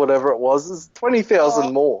 96 or whatever it was. It's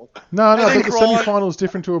 20,000 more. No, I think the semi-final is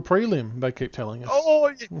different to a prelim, they keep telling us. Oh,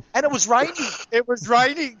 and it was raining. It was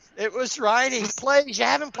raining. Please, you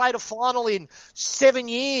haven't played a final in 7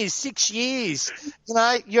 years, 6 years.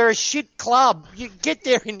 You're a shit club. You get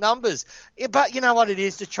there in numbers. But you know what it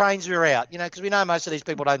is? The trains are out, because we know most of these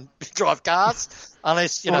people don't drive cars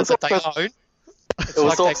unless, that they own. It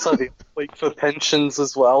was also the week for pensions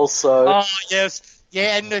as well, so... Oh, yes.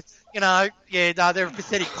 Yeah, and, they're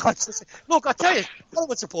pathetic. Look, I tell you,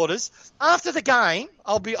 Collingwood supporters, after the game,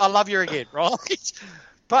 I love you again, right?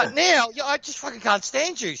 But now, I just fucking can't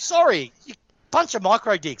stand you. Sorry. You bunch of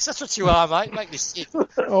micro dicks. That's what you are, mate. Make me sick.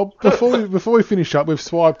 Well, before we finish up, we've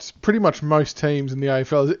swiped pretty much most teams in the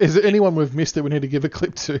AFL. Is there anyone we've missed that we need to give a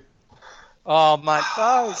clip to? Oh, mate,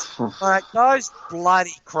 those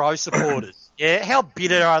bloody Crow supporters. Yeah, how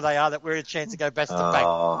bitter are they that we're a chance to go back to back?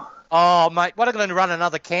 Oh, mate, what are going to run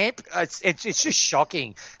another camp? It's just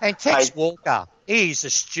shocking. And Tex Walker, he's a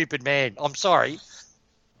stupid man. I'm sorry.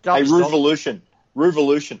 Hey, Revolution,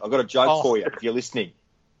 I've got a joke for you if you're listening.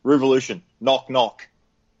 Revolution, knock, knock.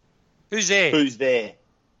 Who's there?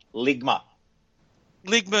 Ligma.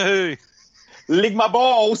 Ligma who? Ligma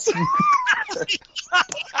balls.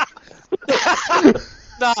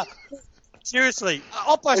 No, seriously,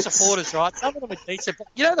 Oppo supporters, right? Some of them are decent. But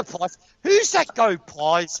the Pies. Who's that Go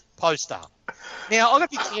Pies poster? Now, I've got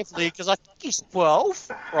to be careful here because I think he's 12,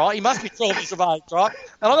 right? He must be 12 years of age, right?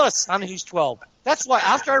 And I've got a son who's 12. That's why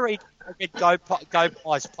after I read Go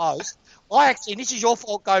Pies post, I actually, and this is your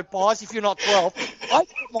fault, Go Pies, if you're not 12, I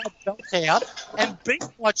put my belt out and beat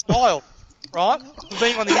my child, right, for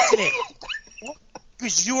being on the internet.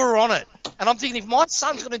 Because you were on it. And I'm thinking, if my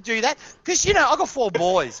son's going to do that, because, I've got 4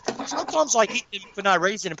 boys. Sometimes I hit them for no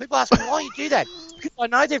reason. And people ask me, why you do that? Because I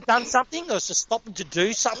know they've done something or to stop them to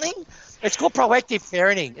do something. It's called proactive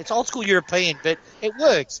parenting. It's old school European, but it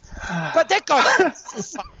works. But that guy's a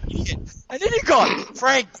fucking idiot. And then you got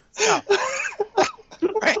Frank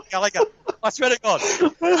Gallagher. I swear to God.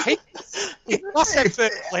 He lost that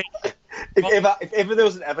first lead. If ever there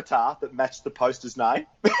was an avatar that matched the poster's name,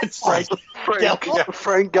 it's Frank Gallagher.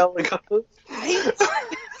 Frank Gallagher. He's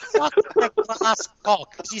fucking that glass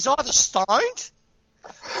cock. He's either stoned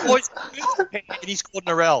or he's called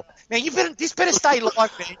Narelle. Now, this better stay live,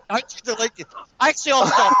 man. Don't you delete it. Actually, I'll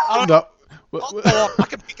stop. I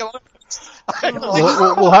can pick him up.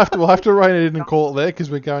 We'll have to rein it in and call it there because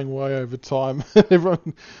we're going way over time.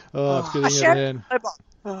 Everyone, it's getting out of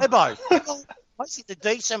hand. Hebbo. He's a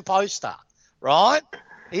decent poster, right?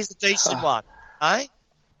 He's a decent one, eh?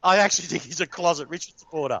 I actually think he's a closet Richmond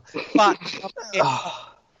supporter. But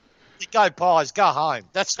Go Pies, go home.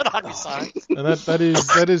 That's what I'm saying. And that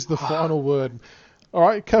is the final word. All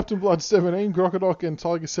right, Captain Blood 17, Grocodoc and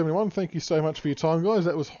Tiger 71, thank you so much for your time, guys.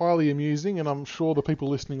 That was highly amusing, and I'm sure the people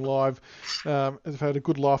listening live have had a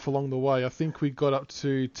good laugh along the way. I think we got up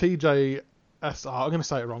to TJ... I'm going to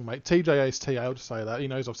say it wrong, mate. TJAST, I'll just say that. He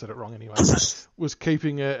knows I've said it wrong anyway. Was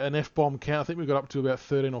keeping an F-bomb count. I think we got up to about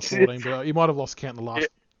 13 or 14, but he might have lost count in the last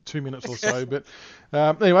 2 minutes or so. But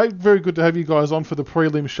anyway, very good to have you guys on for the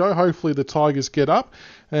prelim show. Hopefully the Tigers get up.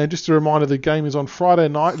 And just a reminder, the game is on Friday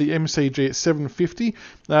night, the MCG at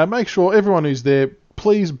 7:50. Make sure everyone who's there,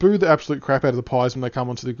 please boo the absolute crap out of the Pies when they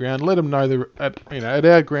come onto the ground. Let them know they're at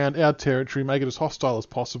our ground, our territory. Make it as hostile as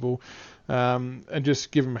possible. And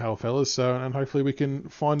just give them hell, fellas. And hopefully we can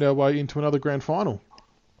find our way into another grand final.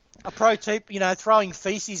 A pro tip, throwing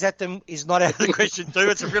feces at them is not out of the question too.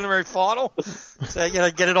 It's a preliminary final. So,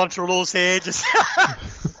 get it on Treloar's hair. Just,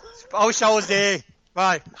 I wish I was there,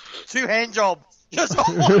 mate. 2-hand job. Just,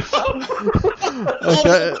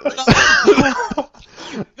 Okay.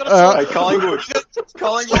 Hey, Collingwood,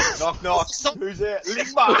 knock, knock. Who's there?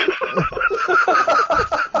 Ligma.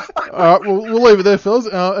 All right, we'll leave it there, fellas.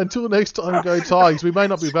 Until next time, go Tigers. We may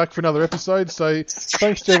not be back for another episode, so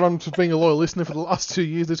thanks to everyone for being a loyal listener for the last 2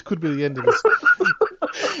 years. This could be the end of us.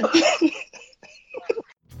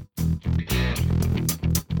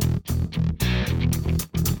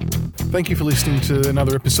 Thank you for listening to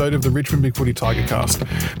another episode of the Richmond Big Footy Tiger Cast.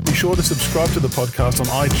 Be sure to subscribe to the podcast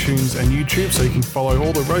on iTunes and YouTube so you can follow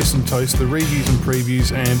all the roast and toast, the reviews and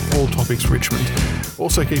previews, and all topics Richmond.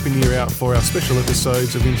 Also keep an ear out for our special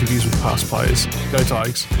episodes of interviews with past players. Go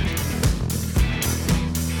Tigers.